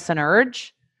process an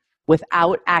urge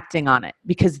without acting on it,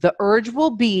 because the urge will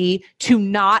be to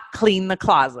not clean the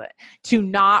closet, to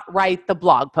not write the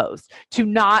blog post, to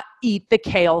not eat the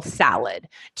kale salad,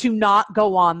 to not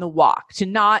go on the walk, to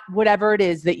not whatever it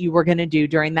is that you were going to do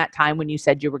during that time when you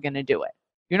said you were going to do it.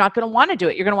 You're not going to want to do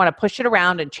it. You're going to want to push it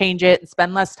around and change it and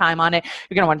spend less time on it.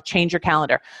 You're going to want to change your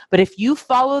calendar. But if you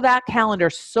follow that calendar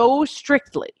so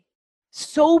strictly,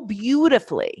 so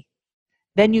beautifully,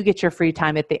 then you get your free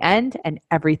time at the end and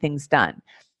everything's done.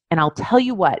 And I'll tell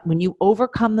you what, when you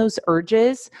overcome those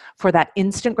urges for that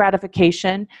instant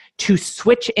gratification, to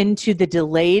switch into the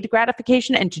delayed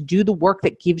gratification and to do the work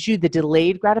that gives you the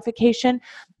delayed gratification,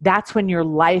 that's when your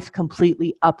life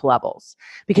completely up levels,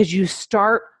 because you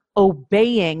start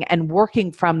obeying and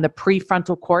working from the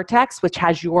prefrontal cortex, which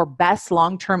has your best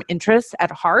long-term interests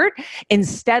at heart,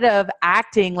 instead of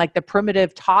acting like the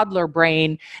primitive toddler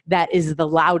brain that is the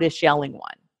loudest yelling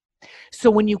one. So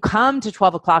when you come to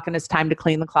 12 o'clock and it's time to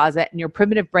clean the closet and your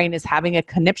primitive brain is having a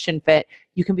conniption fit,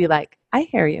 you can be like, I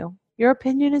hear you. Your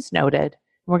opinion is noted.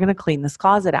 We're going to clean this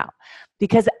closet out.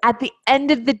 Because at the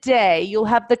end of the day, you'll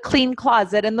have the clean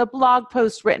closet and the blog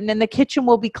post written and the kitchen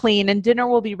will be clean and dinner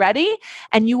will be ready.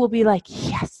 And you will be like,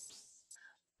 yes.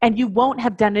 And you won't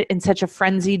have done it in such a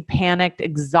frenzied, panicked,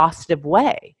 exhaustive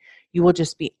way. You will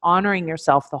just be honoring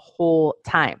yourself the whole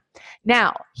time.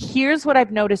 Now, here's what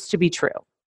I've noticed to be true.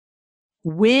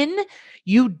 When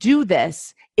you do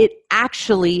this, it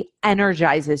actually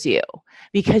energizes you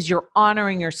because you're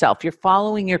honoring yourself. You're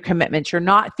following your commitments. You're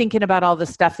not thinking about all the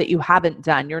stuff that you haven't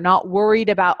done. You're not worried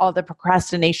about all the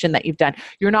procrastination that you've done.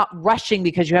 You're not rushing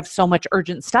because you have so much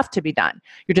urgent stuff to be done.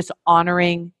 You're just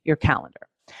honoring your calendar.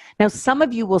 Now, some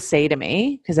of you will say to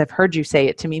me, because I've heard you say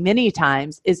it to me many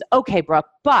times, is, okay, Brooke,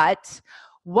 but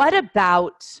what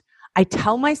about I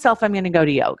tell myself I'm going to go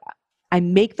to yoga. I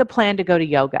make the plan to go to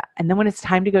yoga. And then when it's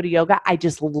time to go to yoga, I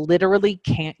just literally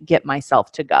can't get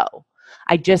myself to go.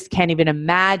 I just can't even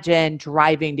imagine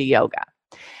driving to yoga.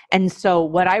 And so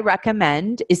what I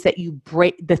recommend is that you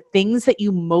break the things that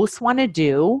you most want to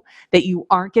do that you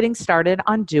aren't getting started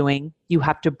on doing. You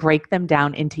have to break them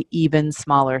down into even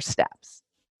smaller steps.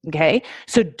 Okay.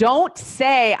 So don't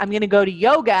say, I'm going to go to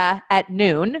yoga at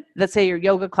noon. Let's say your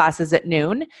yoga class is at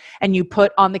noon and you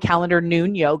put on the calendar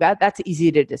noon yoga. That's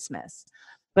easy to dismiss.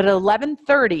 But at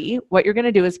 11:30, what you're going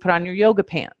to do is put on your yoga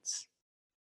pants.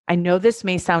 I know this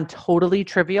may sound totally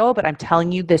trivial, but I'm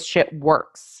telling you this shit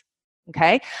works.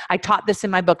 Okay. I taught this in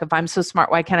my book, If I'm So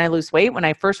Smart, Why Can't I Lose Weight? When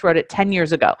I first wrote it 10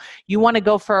 years ago. You want to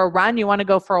go for a run? You want to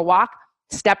go for a walk?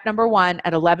 Step number 1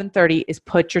 at 11:30 is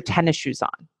put your tennis shoes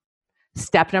on.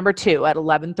 Step number 2 at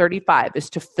 11:35 is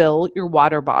to fill your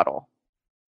water bottle.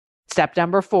 Step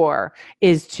number 4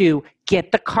 is to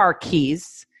get the car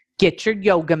keys, get your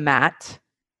yoga mat,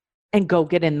 and go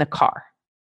get in the car.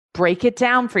 Break it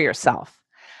down for yourself.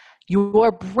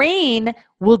 Your brain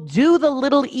will do the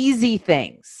little easy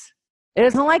things. It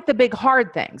doesn't like the big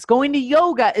hard things. Going to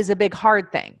yoga is a big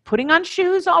hard thing. Putting on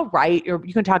shoes, all right,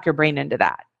 you can talk your brain into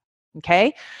that.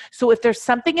 Okay? So if there's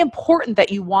something important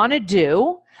that you want to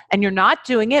do and you're not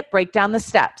doing it, break down the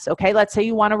steps. Okay? Let's say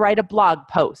you want to write a blog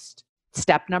post.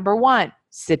 Step number 1,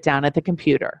 sit down at the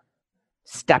computer.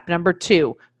 Step number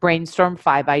 2, brainstorm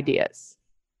 5 ideas.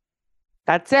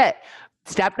 That's it.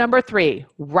 Step number 3,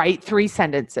 write 3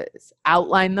 sentences.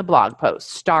 Outline the blog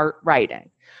post. Start writing.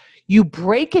 You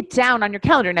break it down on your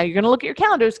calendar. Now, you're going to look at your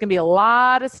calendar. There's going to be a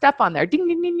lot of stuff on there. Ding,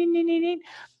 ding, ding, ding, ding, ding, ding.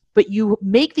 But you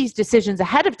make these decisions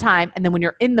ahead of time. And then when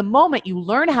you're in the moment, you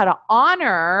learn how to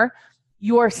honor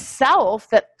yourself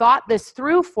that thought this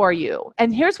through for you.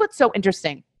 And here's what's so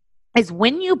interesting is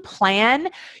when you plan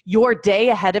your day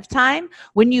ahead of time,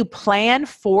 when you plan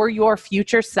for your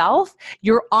future self,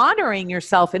 you're honoring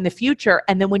yourself in the future.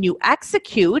 And then when you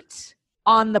execute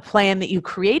on the plan that you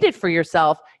created for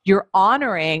yourself, you're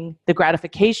honoring the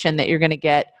gratification that you're going to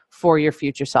get for your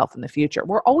future self in the future.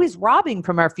 We're always robbing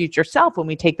from our future self when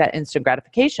we take that instant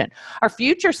gratification. Our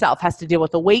future self has to deal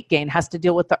with the weight gain, has to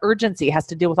deal with the urgency, has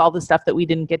to deal with all the stuff that we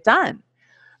didn't get done.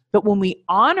 But when we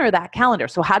honor that calendar,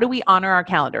 so how do we honor our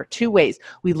calendar? 2 ways.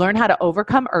 We learn how to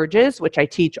overcome urges, which I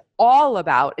teach all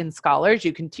about in Scholars.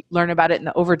 You can learn about it in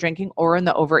the overdrinking or in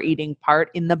the overeating part.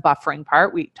 In the buffering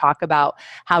part, we talk about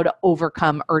how to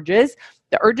overcome urges.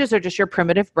 The urges are just your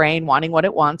primitive brain wanting what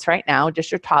it wants right now,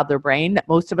 just your toddler brain that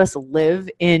most of us live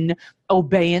in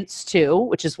obeyance to,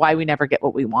 which is why we never get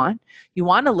what we want. You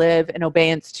want to live in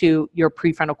obeyance to your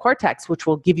prefrontal cortex, which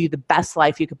will give you the best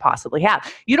life you could possibly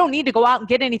have. You don't need to go out and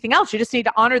get anything else. You just need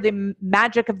to honor the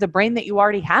magic of the brain that you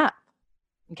already have.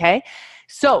 Okay?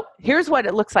 So here's what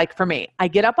it looks like for me. I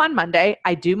get up on Monday.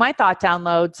 I do my thought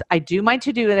downloads. I do my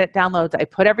to-do downloads. I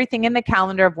put everything in the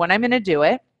calendar of when I'm going to do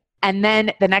it. And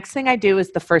then the next thing I do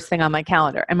is the first thing on my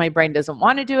calendar. And my brain doesn't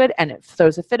want to do it and it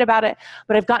throws a fit about it.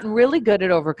 But I've gotten really good at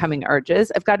overcoming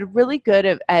urges. I've gotten really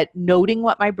good at noting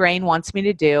what my brain wants me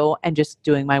to do and just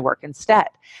doing my work instead.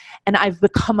 And I've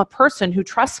become a person who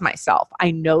trusts myself.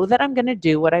 I know that I'm going to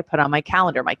do what I put on my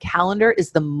calendar. My calendar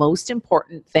is the most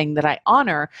important thing that I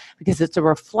honor because it's a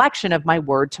reflection of my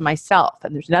word to myself.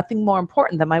 And there's nothing more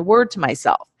important than my word to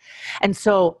myself. And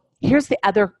so here's the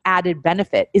other added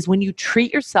benefit is when you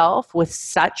treat yourself with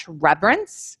such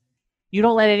reverence, you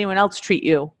don't let anyone else treat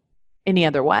you any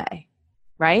other way,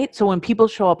 right? So when people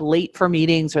show up late for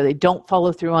meetings or they don't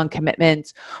follow through on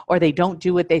commitments or they don't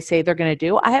do what they say they're going to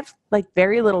do, I have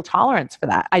very little tolerance for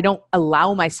that. I don't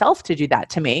allow myself to do that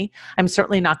to me. I'm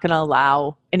certainly not going to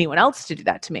allow anyone else to do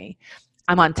that to me.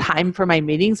 I'm on time for my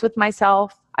meetings with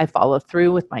myself. I follow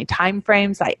through with my time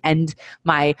frames. I end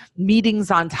my meetings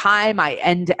on time. I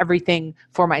end everything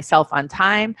for myself on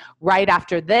time. Right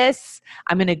after this,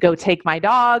 I'm going to go take my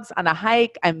dogs on a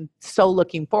hike. I'm so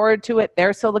looking forward to it.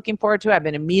 They're so looking forward to it. I've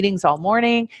been in meetings all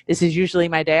morning. This is usually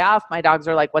my day off. My dogs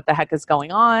are like, what the heck is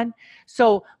going on?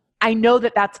 So I know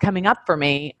that that's coming up for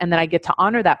me and that I get to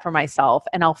honor that for myself.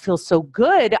 And I'll feel so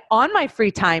good on my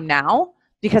free time now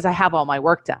because I have all my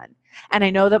work done. And I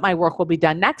know that my work will be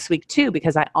done next week too,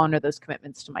 because I honor those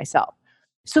commitments to myself.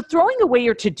 So throwing away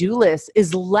your to-do list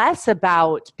is less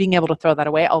about being able to throw that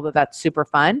away, although that's super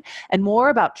fun, and more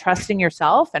about trusting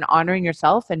yourself and honoring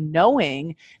yourself and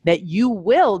knowing that you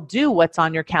will do what's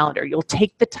on your calendar. You'll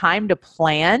take the time to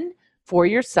plan for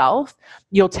yourself.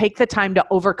 You'll take the time to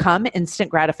overcome instant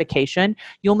gratification.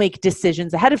 You'll make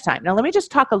decisions ahead of time. Now, let me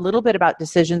just talk a little bit about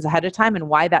decisions ahead of time and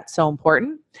why that's so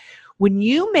important. When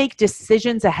you make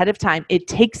decisions ahead of time, it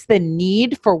takes the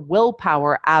need for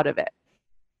willpower out of it.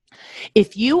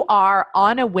 If you are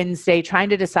on a Wednesday trying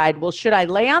to decide, well, should I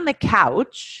lay on the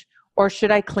couch or should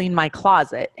I clean my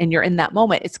closet? And you're in that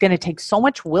moment, it's going to take so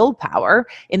much willpower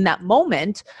in that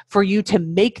moment for you to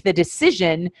make the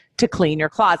decision to clean your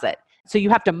closet. So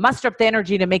you have to muster up the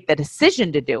energy to make the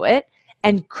decision to do it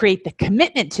and create the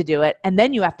commitment to do it. And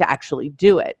then you have to actually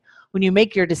do it. When you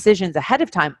make your decisions ahead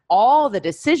of time, all the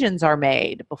decisions are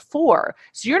made before.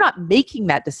 So you're not making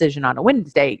that decision on a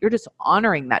Wednesday. You're just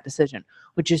honoring that decision,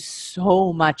 which is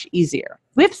so much easier.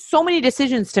 We have so many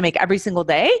decisions to make every single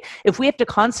day. If we have to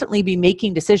constantly be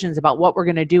making decisions about what we're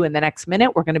going to do in the next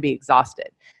minute, we're going to be exhausted.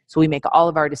 So we make all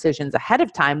of our decisions ahead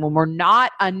of time when we're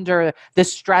not under the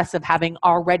stress of having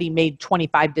already made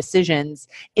 25 decisions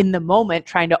in the moment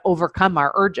trying to overcome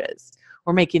our urges.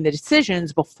 We're making the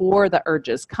decisions before the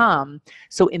urges come.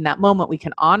 So in that moment, we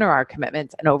can honor our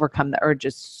commitments and overcome the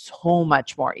urges so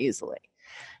much more easily.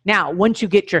 Now, once you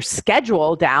get your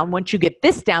schedule down, once you get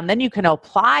this down, then you can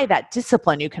apply that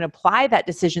discipline. You can apply that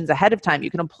decisions ahead of time.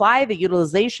 You can apply the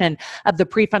utilization of the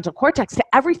prefrontal cortex to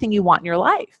everything you want in your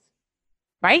life.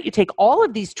 right? You take all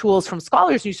of these tools from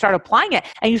scholars and you start applying it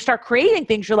and you start creating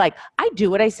things. You're like, I do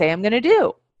what I say I'm going to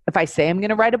do. If I say I'm going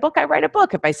to write a book, I write a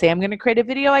book. If I say I'm going to create a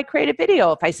video, I create a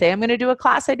video. If I say I'm going to do a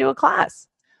class, I do a class.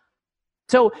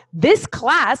 So this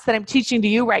class that I'm teaching to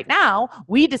you right now,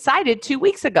 we decided 2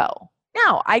 weeks ago.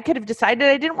 Now, I could have decided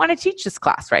I didn't want to teach this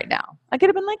class right now. I could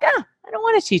have been like, I don't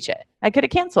want to teach it. I could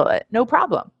have canceled it. No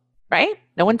problem, right?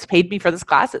 No one's paid me for this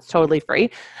class. It's totally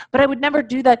free. But I would never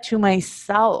do that to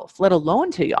myself, let alone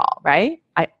to y'all, right?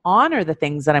 I honor the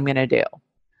things that I'm going to do.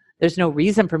 There's no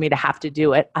reason for me to have to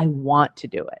do it. I want to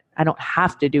do it. I don't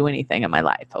have to do anything in my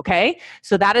life, okay?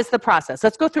 So that is the process.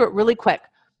 Let's go through it really quick.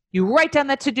 You write down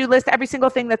the to-do list, every single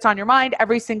thing that's on your mind,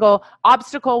 every single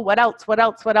obstacle, what else?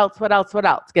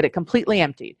 Get it completely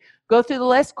emptied. Go through the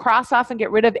list, cross off and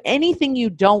get rid of anything you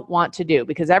don't want to do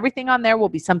because everything on there will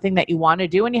be something that you want to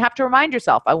do and you have to remind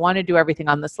yourself, I want to do everything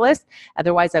on this list.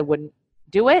 Otherwise, I wouldn't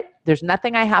do it. There's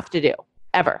nothing I have to do,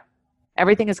 ever.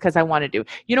 Everything is because I want to do.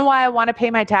 You know why I want to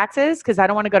pay my taxes? Because I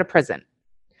don't want to go to prison.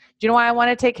 Do you know why I want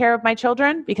to take care of my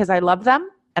children? Because I love them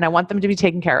and I want them to be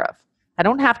taken care of. I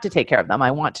don't have to take care of them.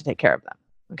 I want to take care of them.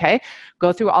 Okay?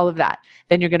 Go through all of that.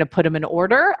 Then you're going to put them in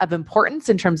order of importance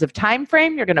in terms of time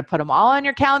frame. You're going to put them all on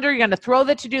your calendar. You're going to throw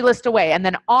the to-do list away. And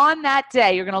then on that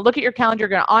day, you're going to look at your calendar. You're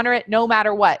going to honor it no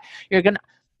matter what. You're going to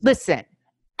listen.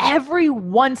 Every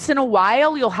once in a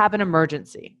while, you'll have an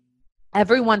emergency.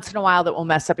 Every once in a while that will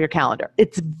mess up your calendar.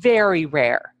 It's very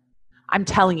rare. I'm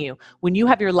telling you, when you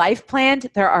have your life planned,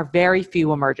 there are very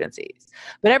few emergencies.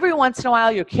 But every once in a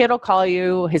while, your kid will call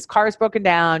you, his car is broken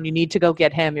down, you need to go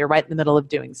get him, you're right in the middle of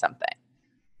doing something.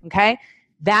 Okay?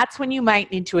 That's when you might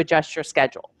need to adjust your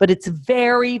schedule. But it's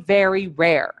very, very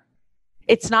rare.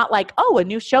 It's not like, oh, a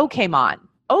new show came on.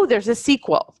 Oh, there's a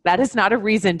sequel. That is not a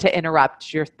reason to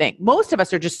interrupt your thing. Most of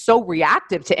us are just so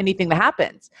reactive to anything that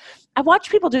happens. I watch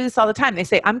people do this all the time. They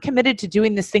say, I'm committed to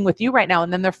doing this thing with you right now.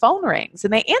 And then their phone rings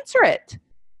and they answer it.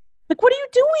 Like, what are you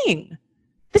doing?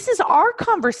 This is our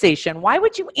conversation. Why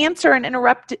would you answer and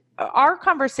interrupt our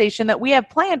conversation that we have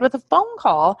planned with a phone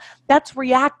call that's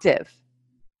reactive,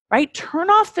 right? Turn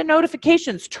off the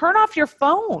notifications. Turn off your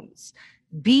phones.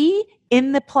 Be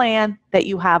in the plan that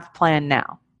you have planned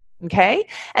now. Okay?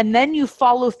 And then you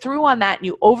follow through on that and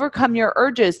you overcome your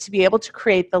urges to be able to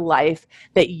create the life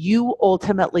that you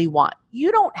ultimately want.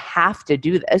 You don't have to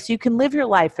do this. You can live your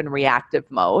life in reactive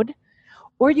mode,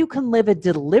 or you can live a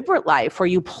deliberate life where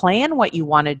you plan what you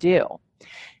want to do.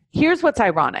 Here's what's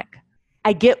ironic.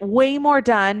 I get way more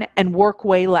done and work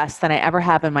way less than I ever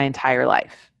have in my entire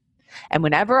life. And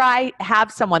whenever I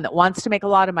have someone that wants to make a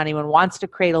lot of money and wants to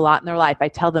create a lot in their life, I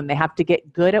tell them they have to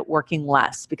get good at working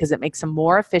less because it makes them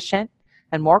more efficient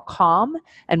and more calm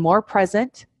and more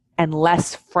present and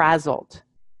less frazzled.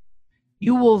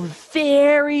 You will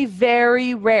very,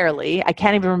 very rarely, I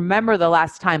can't even remember the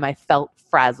last time I felt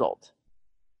frazzled,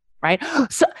 right?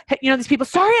 So, these people,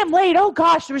 sorry I'm late. Oh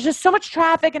gosh, there was just so much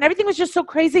traffic and everything was just so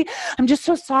crazy. I'm just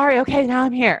so sorry. Okay, now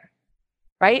I'm here,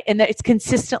 right? And it's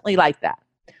consistently like that.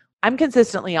 I'm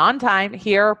consistently on time,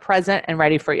 here, present, and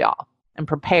ready for y'all and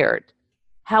prepared.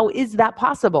 How is that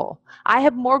possible? I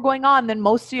have more going on than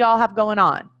most of y'all have going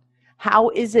on. How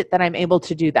is it that I'm able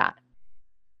to do that?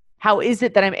 How is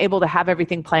it that I'm able to have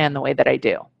everything planned the way that I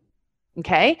do?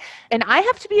 Okay? And I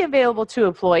have to be available to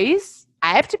employees.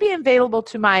 I have to be available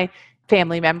to my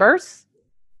family members,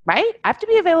 right? I have to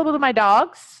be available to my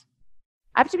dogs.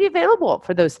 I have to be available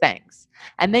for those things.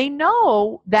 And they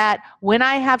know that when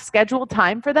I have scheduled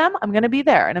time for them, I'm going to be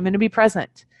there and I'm going to be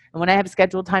present. And when I have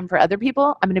scheduled time for other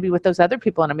people, I'm going to be with those other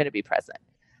people and I'm going to be present.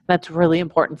 That's really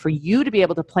important for you to be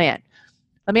able to plan.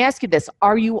 Let me ask you this.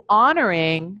 Are you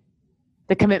honoring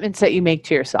the commitments that you make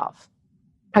to yourself?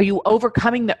 Are you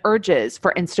overcoming the urges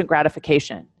for instant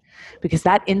gratification? Because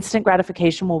that instant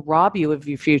gratification will rob you of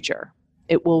your future.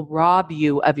 It will rob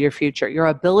you of your future. Your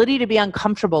ability to be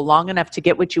uncomfortable long enough to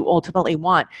get what you ultimately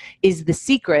want is the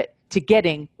secret to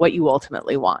getting what you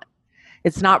ultimately want.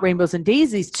 It's not rainbows and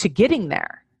daisies to getting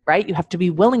there, right? You have to be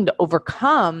willing to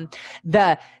overcome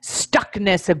the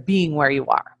stuckness of being where you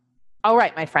are. All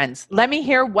right, my friends, let me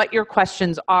hear what your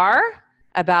questions are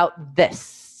about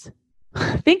this.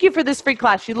 Thank you for this free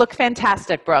class. You look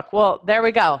fantastic, Brooke. Well, there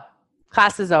we go.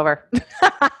 Class is over.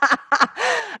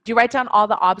 Do you write down all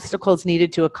the obstacles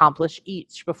needed to accomplish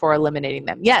each before eliminating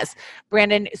them? Yes,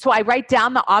 Brandon. So I write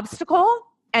down the obstacle,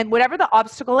 and whatever the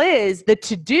obstacle is, the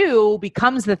to-do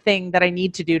becomes the thing that I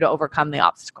need to do to overcome the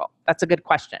obstacle. That's a good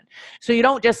question. So you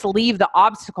don't just leave the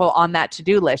obstacle on that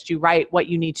to-do list. You write what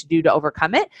you need to do to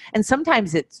overcome it. And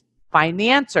sometimes it's find the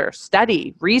answer,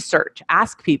 study, research,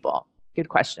 ask people. Good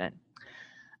question.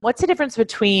 What's the difference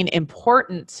between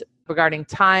important regarding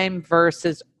time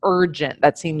versus urgent.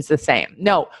 That seems the same.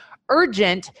 No,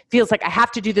 urgent feels like I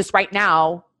have to do this right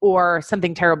now or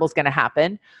something terrible is going to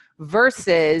happen,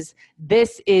 versus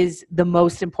this is the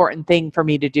most important thing for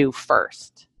me to do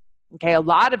first. Okay, a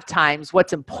lot of times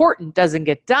what's important doesn't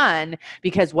get done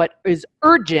because what is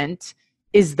urgent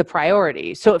is the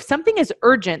priority. So if something is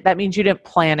urgent, that means you didn't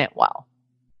plan it well.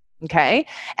 Okay,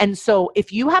 and so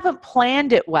if you haven't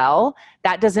planned it well,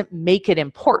 that doesn't make it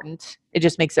important. It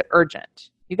just makes it urgent.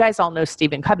 You guys all know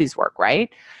Stephen Covey's work, right?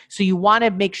 So you want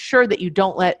to make sure that you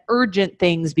don't let urgent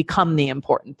things become the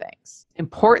important things.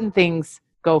 Important things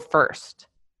go first.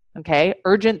 Okay,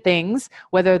 urgent things,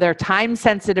 whether they're time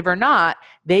sensitive or not,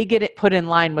 they get it put in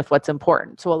line with what's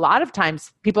important. So a lot of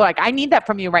times people are like, I need that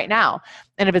from you right now.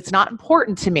 And if it's not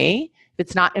important to me, if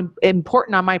it's not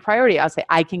important on my priority, I'll say,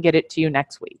 I can get it to you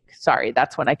next week. Sorry,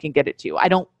 that's when I can get it to you. I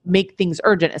don't make things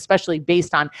urgent, especially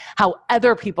based on how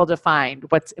other people define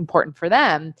what's important for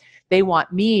them. They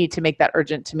want me to make that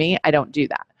urgent to me. I don't do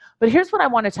that. But here's what I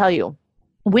want to tell you.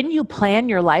 When you plan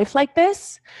your life like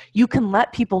this, you can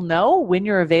let people know when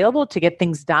you're available to get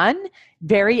things done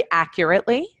very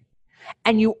accurately.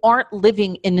 And you aren't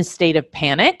living in a state of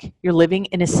panic. You're living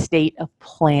in a state of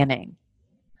planning.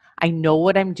 I know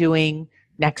what I'm doing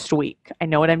next week. I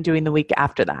know what I'm doing the week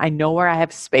after that. I know where I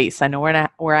have space. I know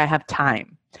where I have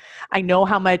time. I know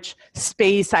how much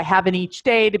space I have in each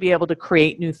day to be able to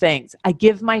create new things. I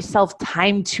give myself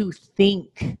time to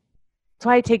think. That's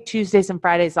why I take Tuesdays and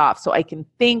Fridays off, so I can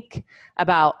think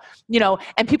about,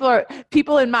 and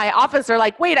people in my office are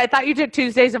like, wait, I thought you took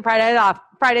Tuesdays and Fridays off,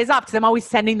 because I'm always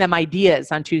sending them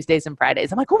ideas on Tuesdays and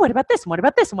Fridays. I'm like, oh, what about this? And what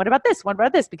about this? And what about this? What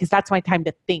about this? Because that's my time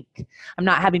to think. I'm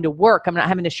not having to work. I'm not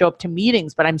having to show up to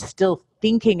meetings, but I'm still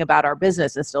thinking about our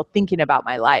business and still thinking about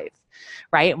my life,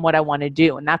 right? And what I want to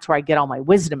do. And that's where I get all my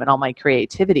wisdom and all my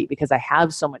creativity, because I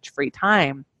have so much free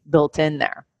time built in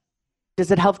there. Does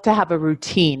it help to have a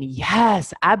routine?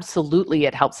 Yes, absolutely.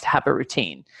 It helps to have a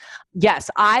routine. Yes,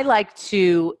 I like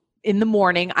to, in the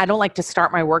morning, I don't like to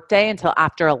start my workday until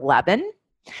after 11.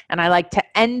 And I like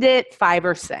to end it 5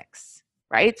 or 6,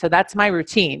 right? So that's my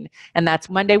routine. And that's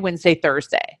Monday, Wednesday,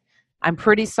 Thursday. I'm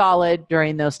pretty solid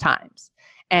during those times.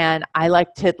 And I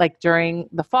like to, during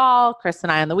the fall, Chris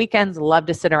and I on the weekends love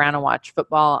to sit around and watch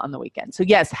football on the weekend. So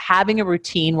yes, having a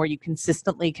routine where you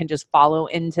consistently can just follow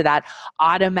into that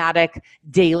automatic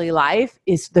daily life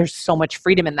there's so much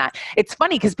freedom in that. It's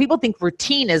funny because people think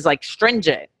routine is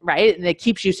stringent, right? And it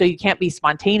keeps you so you can't be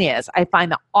spontaneous. I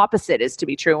find the opposite is to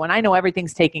be true. When I know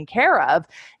everything's taken care of,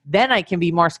 then I can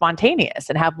be more spontaneous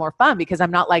and have more fun, because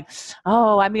I'm not like,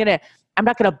 oh, I'm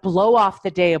not going to blow off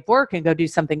the day of work and go do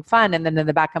something fun. And then in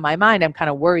the back of my mind, I'm kind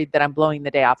of worried that I'm blowing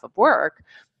the day off of work.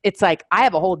 It's like I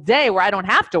have a whole day where I don't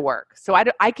have to work. So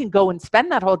I can go and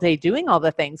spend that whole day doing all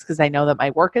the things because I know that my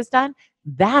work is done.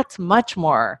 That's much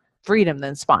more freedom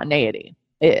than spontaneity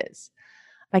is.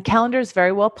 My calendar is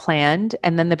very well planned.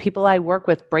 And then the people I work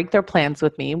with break their plans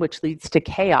with me, which leads to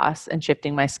chaos and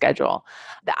shifting my schedule.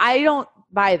 I don't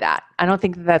buy that. I don't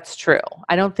think that's true.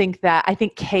 I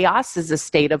think chaos is a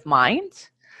state of mind.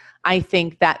 I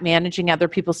think that managing other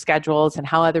people's schedules and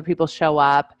how other people show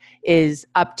up is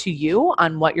up to you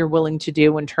on what you're willing to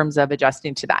do in terms of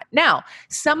adjusting to that. Now,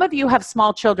 some of you have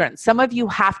small children. Some of you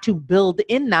have to build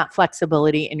in that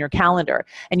flexibility in your calendar,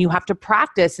 and you have to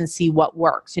practice and see what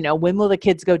works. When will the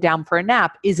kids go down for a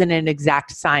nap isn't an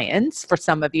exact science for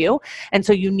some of you. And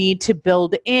so you need to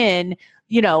build in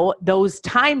those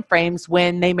time frames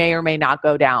when they may or may not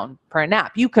go down for a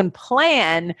nap. You can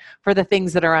plan for the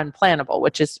things that are unplannable,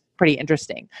 which is pretty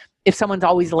interesting. If someone's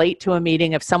always late to a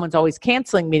meeting, if someone's always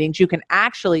canceling meetings, you can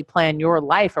actually plan your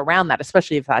life around that,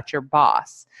 especially if that's your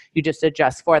boss. You just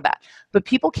adjust for that. But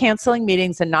people canceling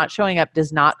meetings and not showing up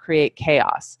does not create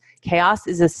chaos. Chaos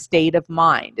is a state of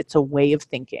mind. It's a way of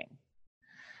thinking.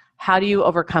 How do you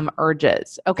overcome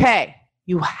urges? Okay.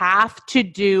 You have to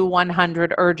do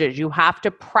 100 urges. You have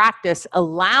to practice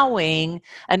allowing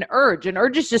an urge. An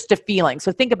urge is just a feeling.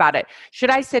 So think about it. Should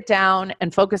I sit down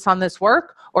and focus on this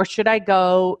work, or should I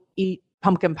go eat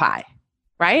pumpkin pie?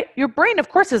 Right? Your brain, of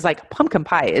course, is like, pumpkin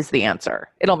pie is the answer.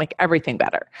 It'll make everything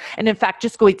better. And in fact,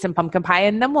 just go eat some pumpkin pie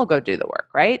and then we'll go do the work,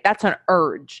 right? That's an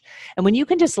urge. And when you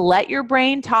can just let your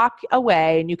brain talk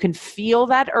away and you can feel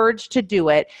that urge to do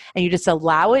it and you just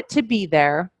allow it to be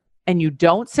there, and you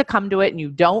don't succumb to it and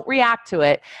you don't react to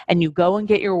it and you go and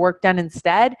get your work done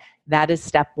instead, that is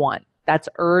step 1. That's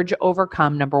urge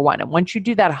overcome number 1. And once you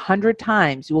do that 100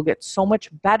 times, you will get so much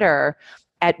better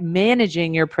at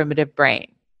managing your primitive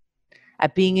brain,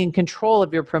 at being in control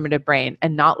of your primitive brain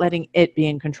and not letting it be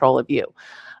in control of you.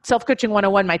 Self-Coaching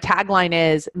 101, my tagline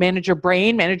is manage your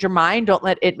brain, manage your mind, don't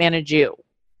let it manage you.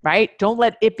 right? Don't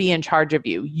let it be in charge of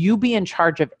you. You be in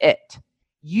charge of it.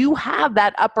 You have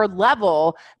that upper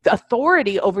level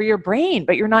authority over your brain,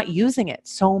 but you're not using it.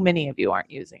 So many of you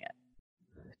aren't using it.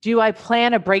 Do I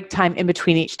plan a break time in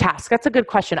between each task? That's a good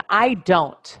question. I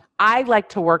don't. I like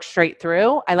to work straight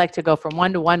through. I like to go from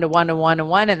 1 to 1 to 1 to 1 to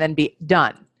 1 and then be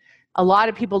done. A lot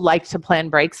of people like to plan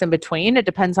breaks in between. It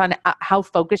depends on how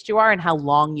focused you are and how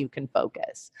long you can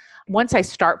focus. Once I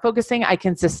start focusing, I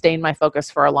can sustain my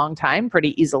focus for a long time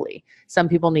pretty easily. Some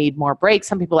people need more breaks.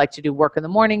 Some people like to do work in the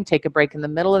morning, take a break in the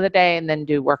middle of the day, and then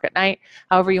do work at night.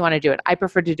 However you want to do it. I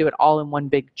prefer to do it all in one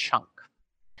big chunk.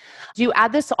 Do you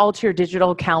add this all to your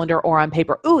digital calendar or on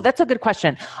paper? Ooh, that's a good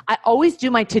question. I always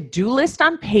do my to-do list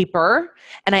on paper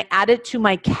and I add it to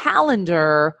my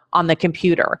calendar on the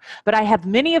computer. But I have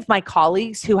many of my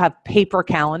colleagues who have paper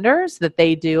calendars that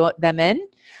they do them in.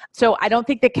 So I don't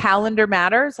think the calendar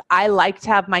matters. I like to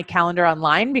have my calendar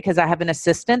online because I have an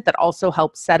assistant that also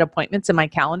helps set appointments in my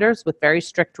calendars with very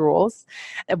strict rules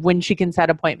of when she can set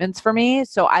appointments for me.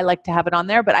 So I like to have it on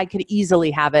there, but I could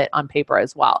easily have it on paper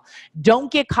as well. Don't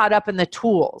get caught up in the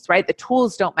tools, right? The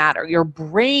tools don't matter. Your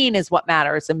brain is what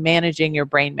matters, and managing your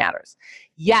brain matters.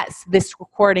 Yes, this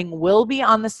recording will be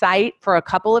on the site for a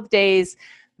couple of days.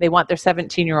 They want their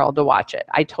 17-year-old to watch it.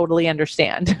 I totally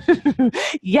understand.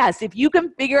 Yes, if you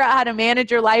can figure out how to manage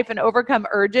your life and overcome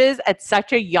urges at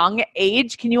such a young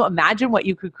age, can you imagine what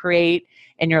you could create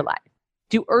in your life?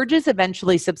 Do urges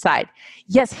eventually subside?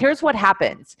 Yes, here's what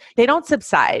happens. They don't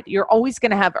subside. You're always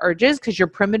going to have urges because your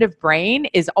primitive brain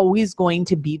is always going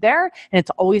to be there and it's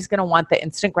always going to want the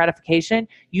instant gratification.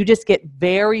 You just get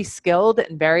very skilled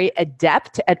and very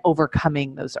adept at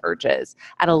overcoming those urges,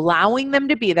 at allowing them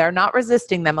to be there, not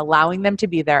resisting them, allowing them to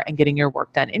be there and getting your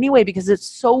work done anyway because it's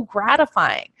so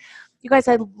gratifying. You guys,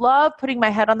 I love putting my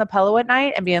head on the pillow at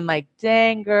night and being like,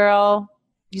 dang girl,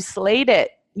 you slayed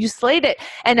it. You slayed it.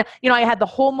 And, I had the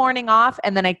whole morning off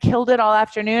and then I killed it all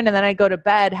afternoon. And then I go to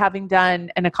bed having done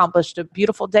and accomplished a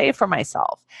beautiful day for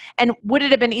myself. And would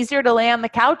it have been easier to lay on the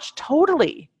couch?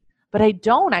 Totally. But I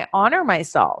don't. I honor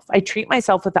myself. I treat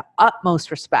myself with the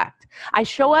utmost respect. I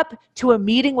show up to a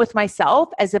meeting with myself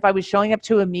as if I was showing up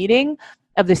to a meeting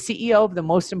of the CEO of the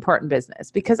most important business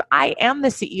because I am the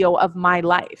CEO of my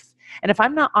life. And if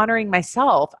I'm not honoring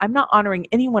myself, I'm not honoring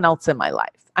anyone else in my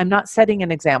life. I'm not setting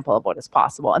an example of what is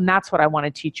possible. And that's what I want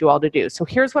to teach you all to do. So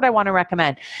here's what I want to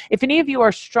recommend. If any of you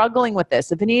are struggling with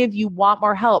this, if any of you want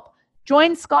more help,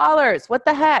 join Scholars. What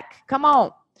the heck? Come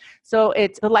on. So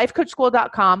it's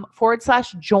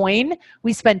thelifecoachschool.com/join.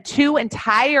 We spend 2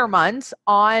 entire months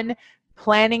on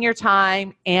planning your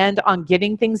time and on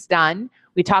getting things done.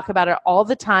 We talk about it all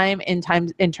the time in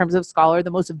terms of Scholar.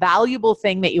 The most valuable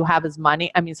thing that you have is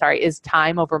is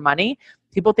time over money.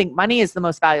 People think money is the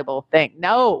most valuable thing.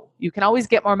 No, you can always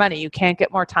get more money. You can't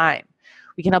get more time.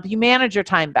 We can help you manage your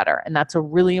time better. And that's a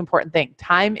really important thing.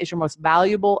 Time is your most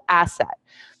valuable asset.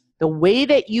 The way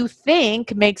that you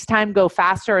think makes time go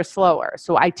faster or slower.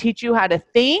 So I teach you how to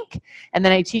think, and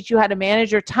then I teach you how to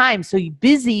manage your time. So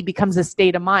busy becomes a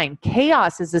state of mind.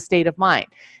 Chaos is a state of mind.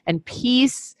 And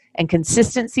peace and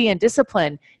consistency and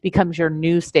discipline becomes your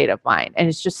new state of mind. And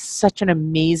it's just such an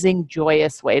amazing,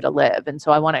 joyous way to live. And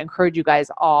so I want to encourage you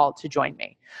guys all to join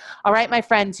me. All right, my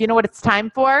friends, you know what it's time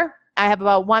for? I have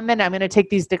about 1 minute. I'm going to take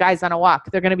these guys on a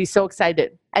walk. They're going to be so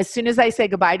excited. As soon as I say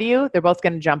goodbye to you, they're both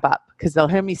going to jump up because they'll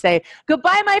hear me say,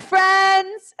 goodbye, my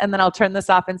friends. And then I'll turn this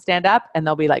off and stand up and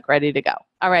they'll be like ready to go.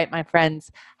 All right, my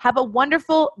friends, have a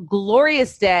wonderful,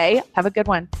 glorious day. Have a good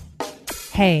one.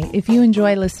 Hey, if you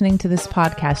enjoy listening to this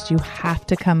podcast, you have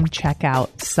to come check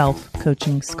out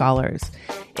Self-Coaching Scholars.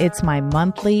 It's my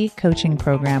monthly coaching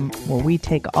program where we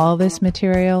take all this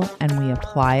material and we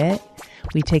apply it.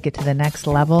 We take it to the next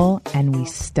level and we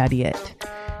study it.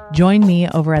 Join me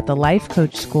over at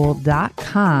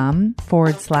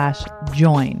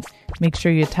thelifecoachschool.com/join. Make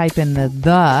sure you type in the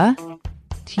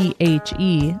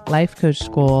THE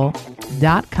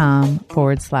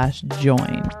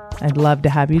lifecoachschool.com/join. I'd love to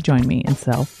have you join me in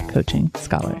Self-Coaching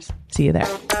Scholars. See you there.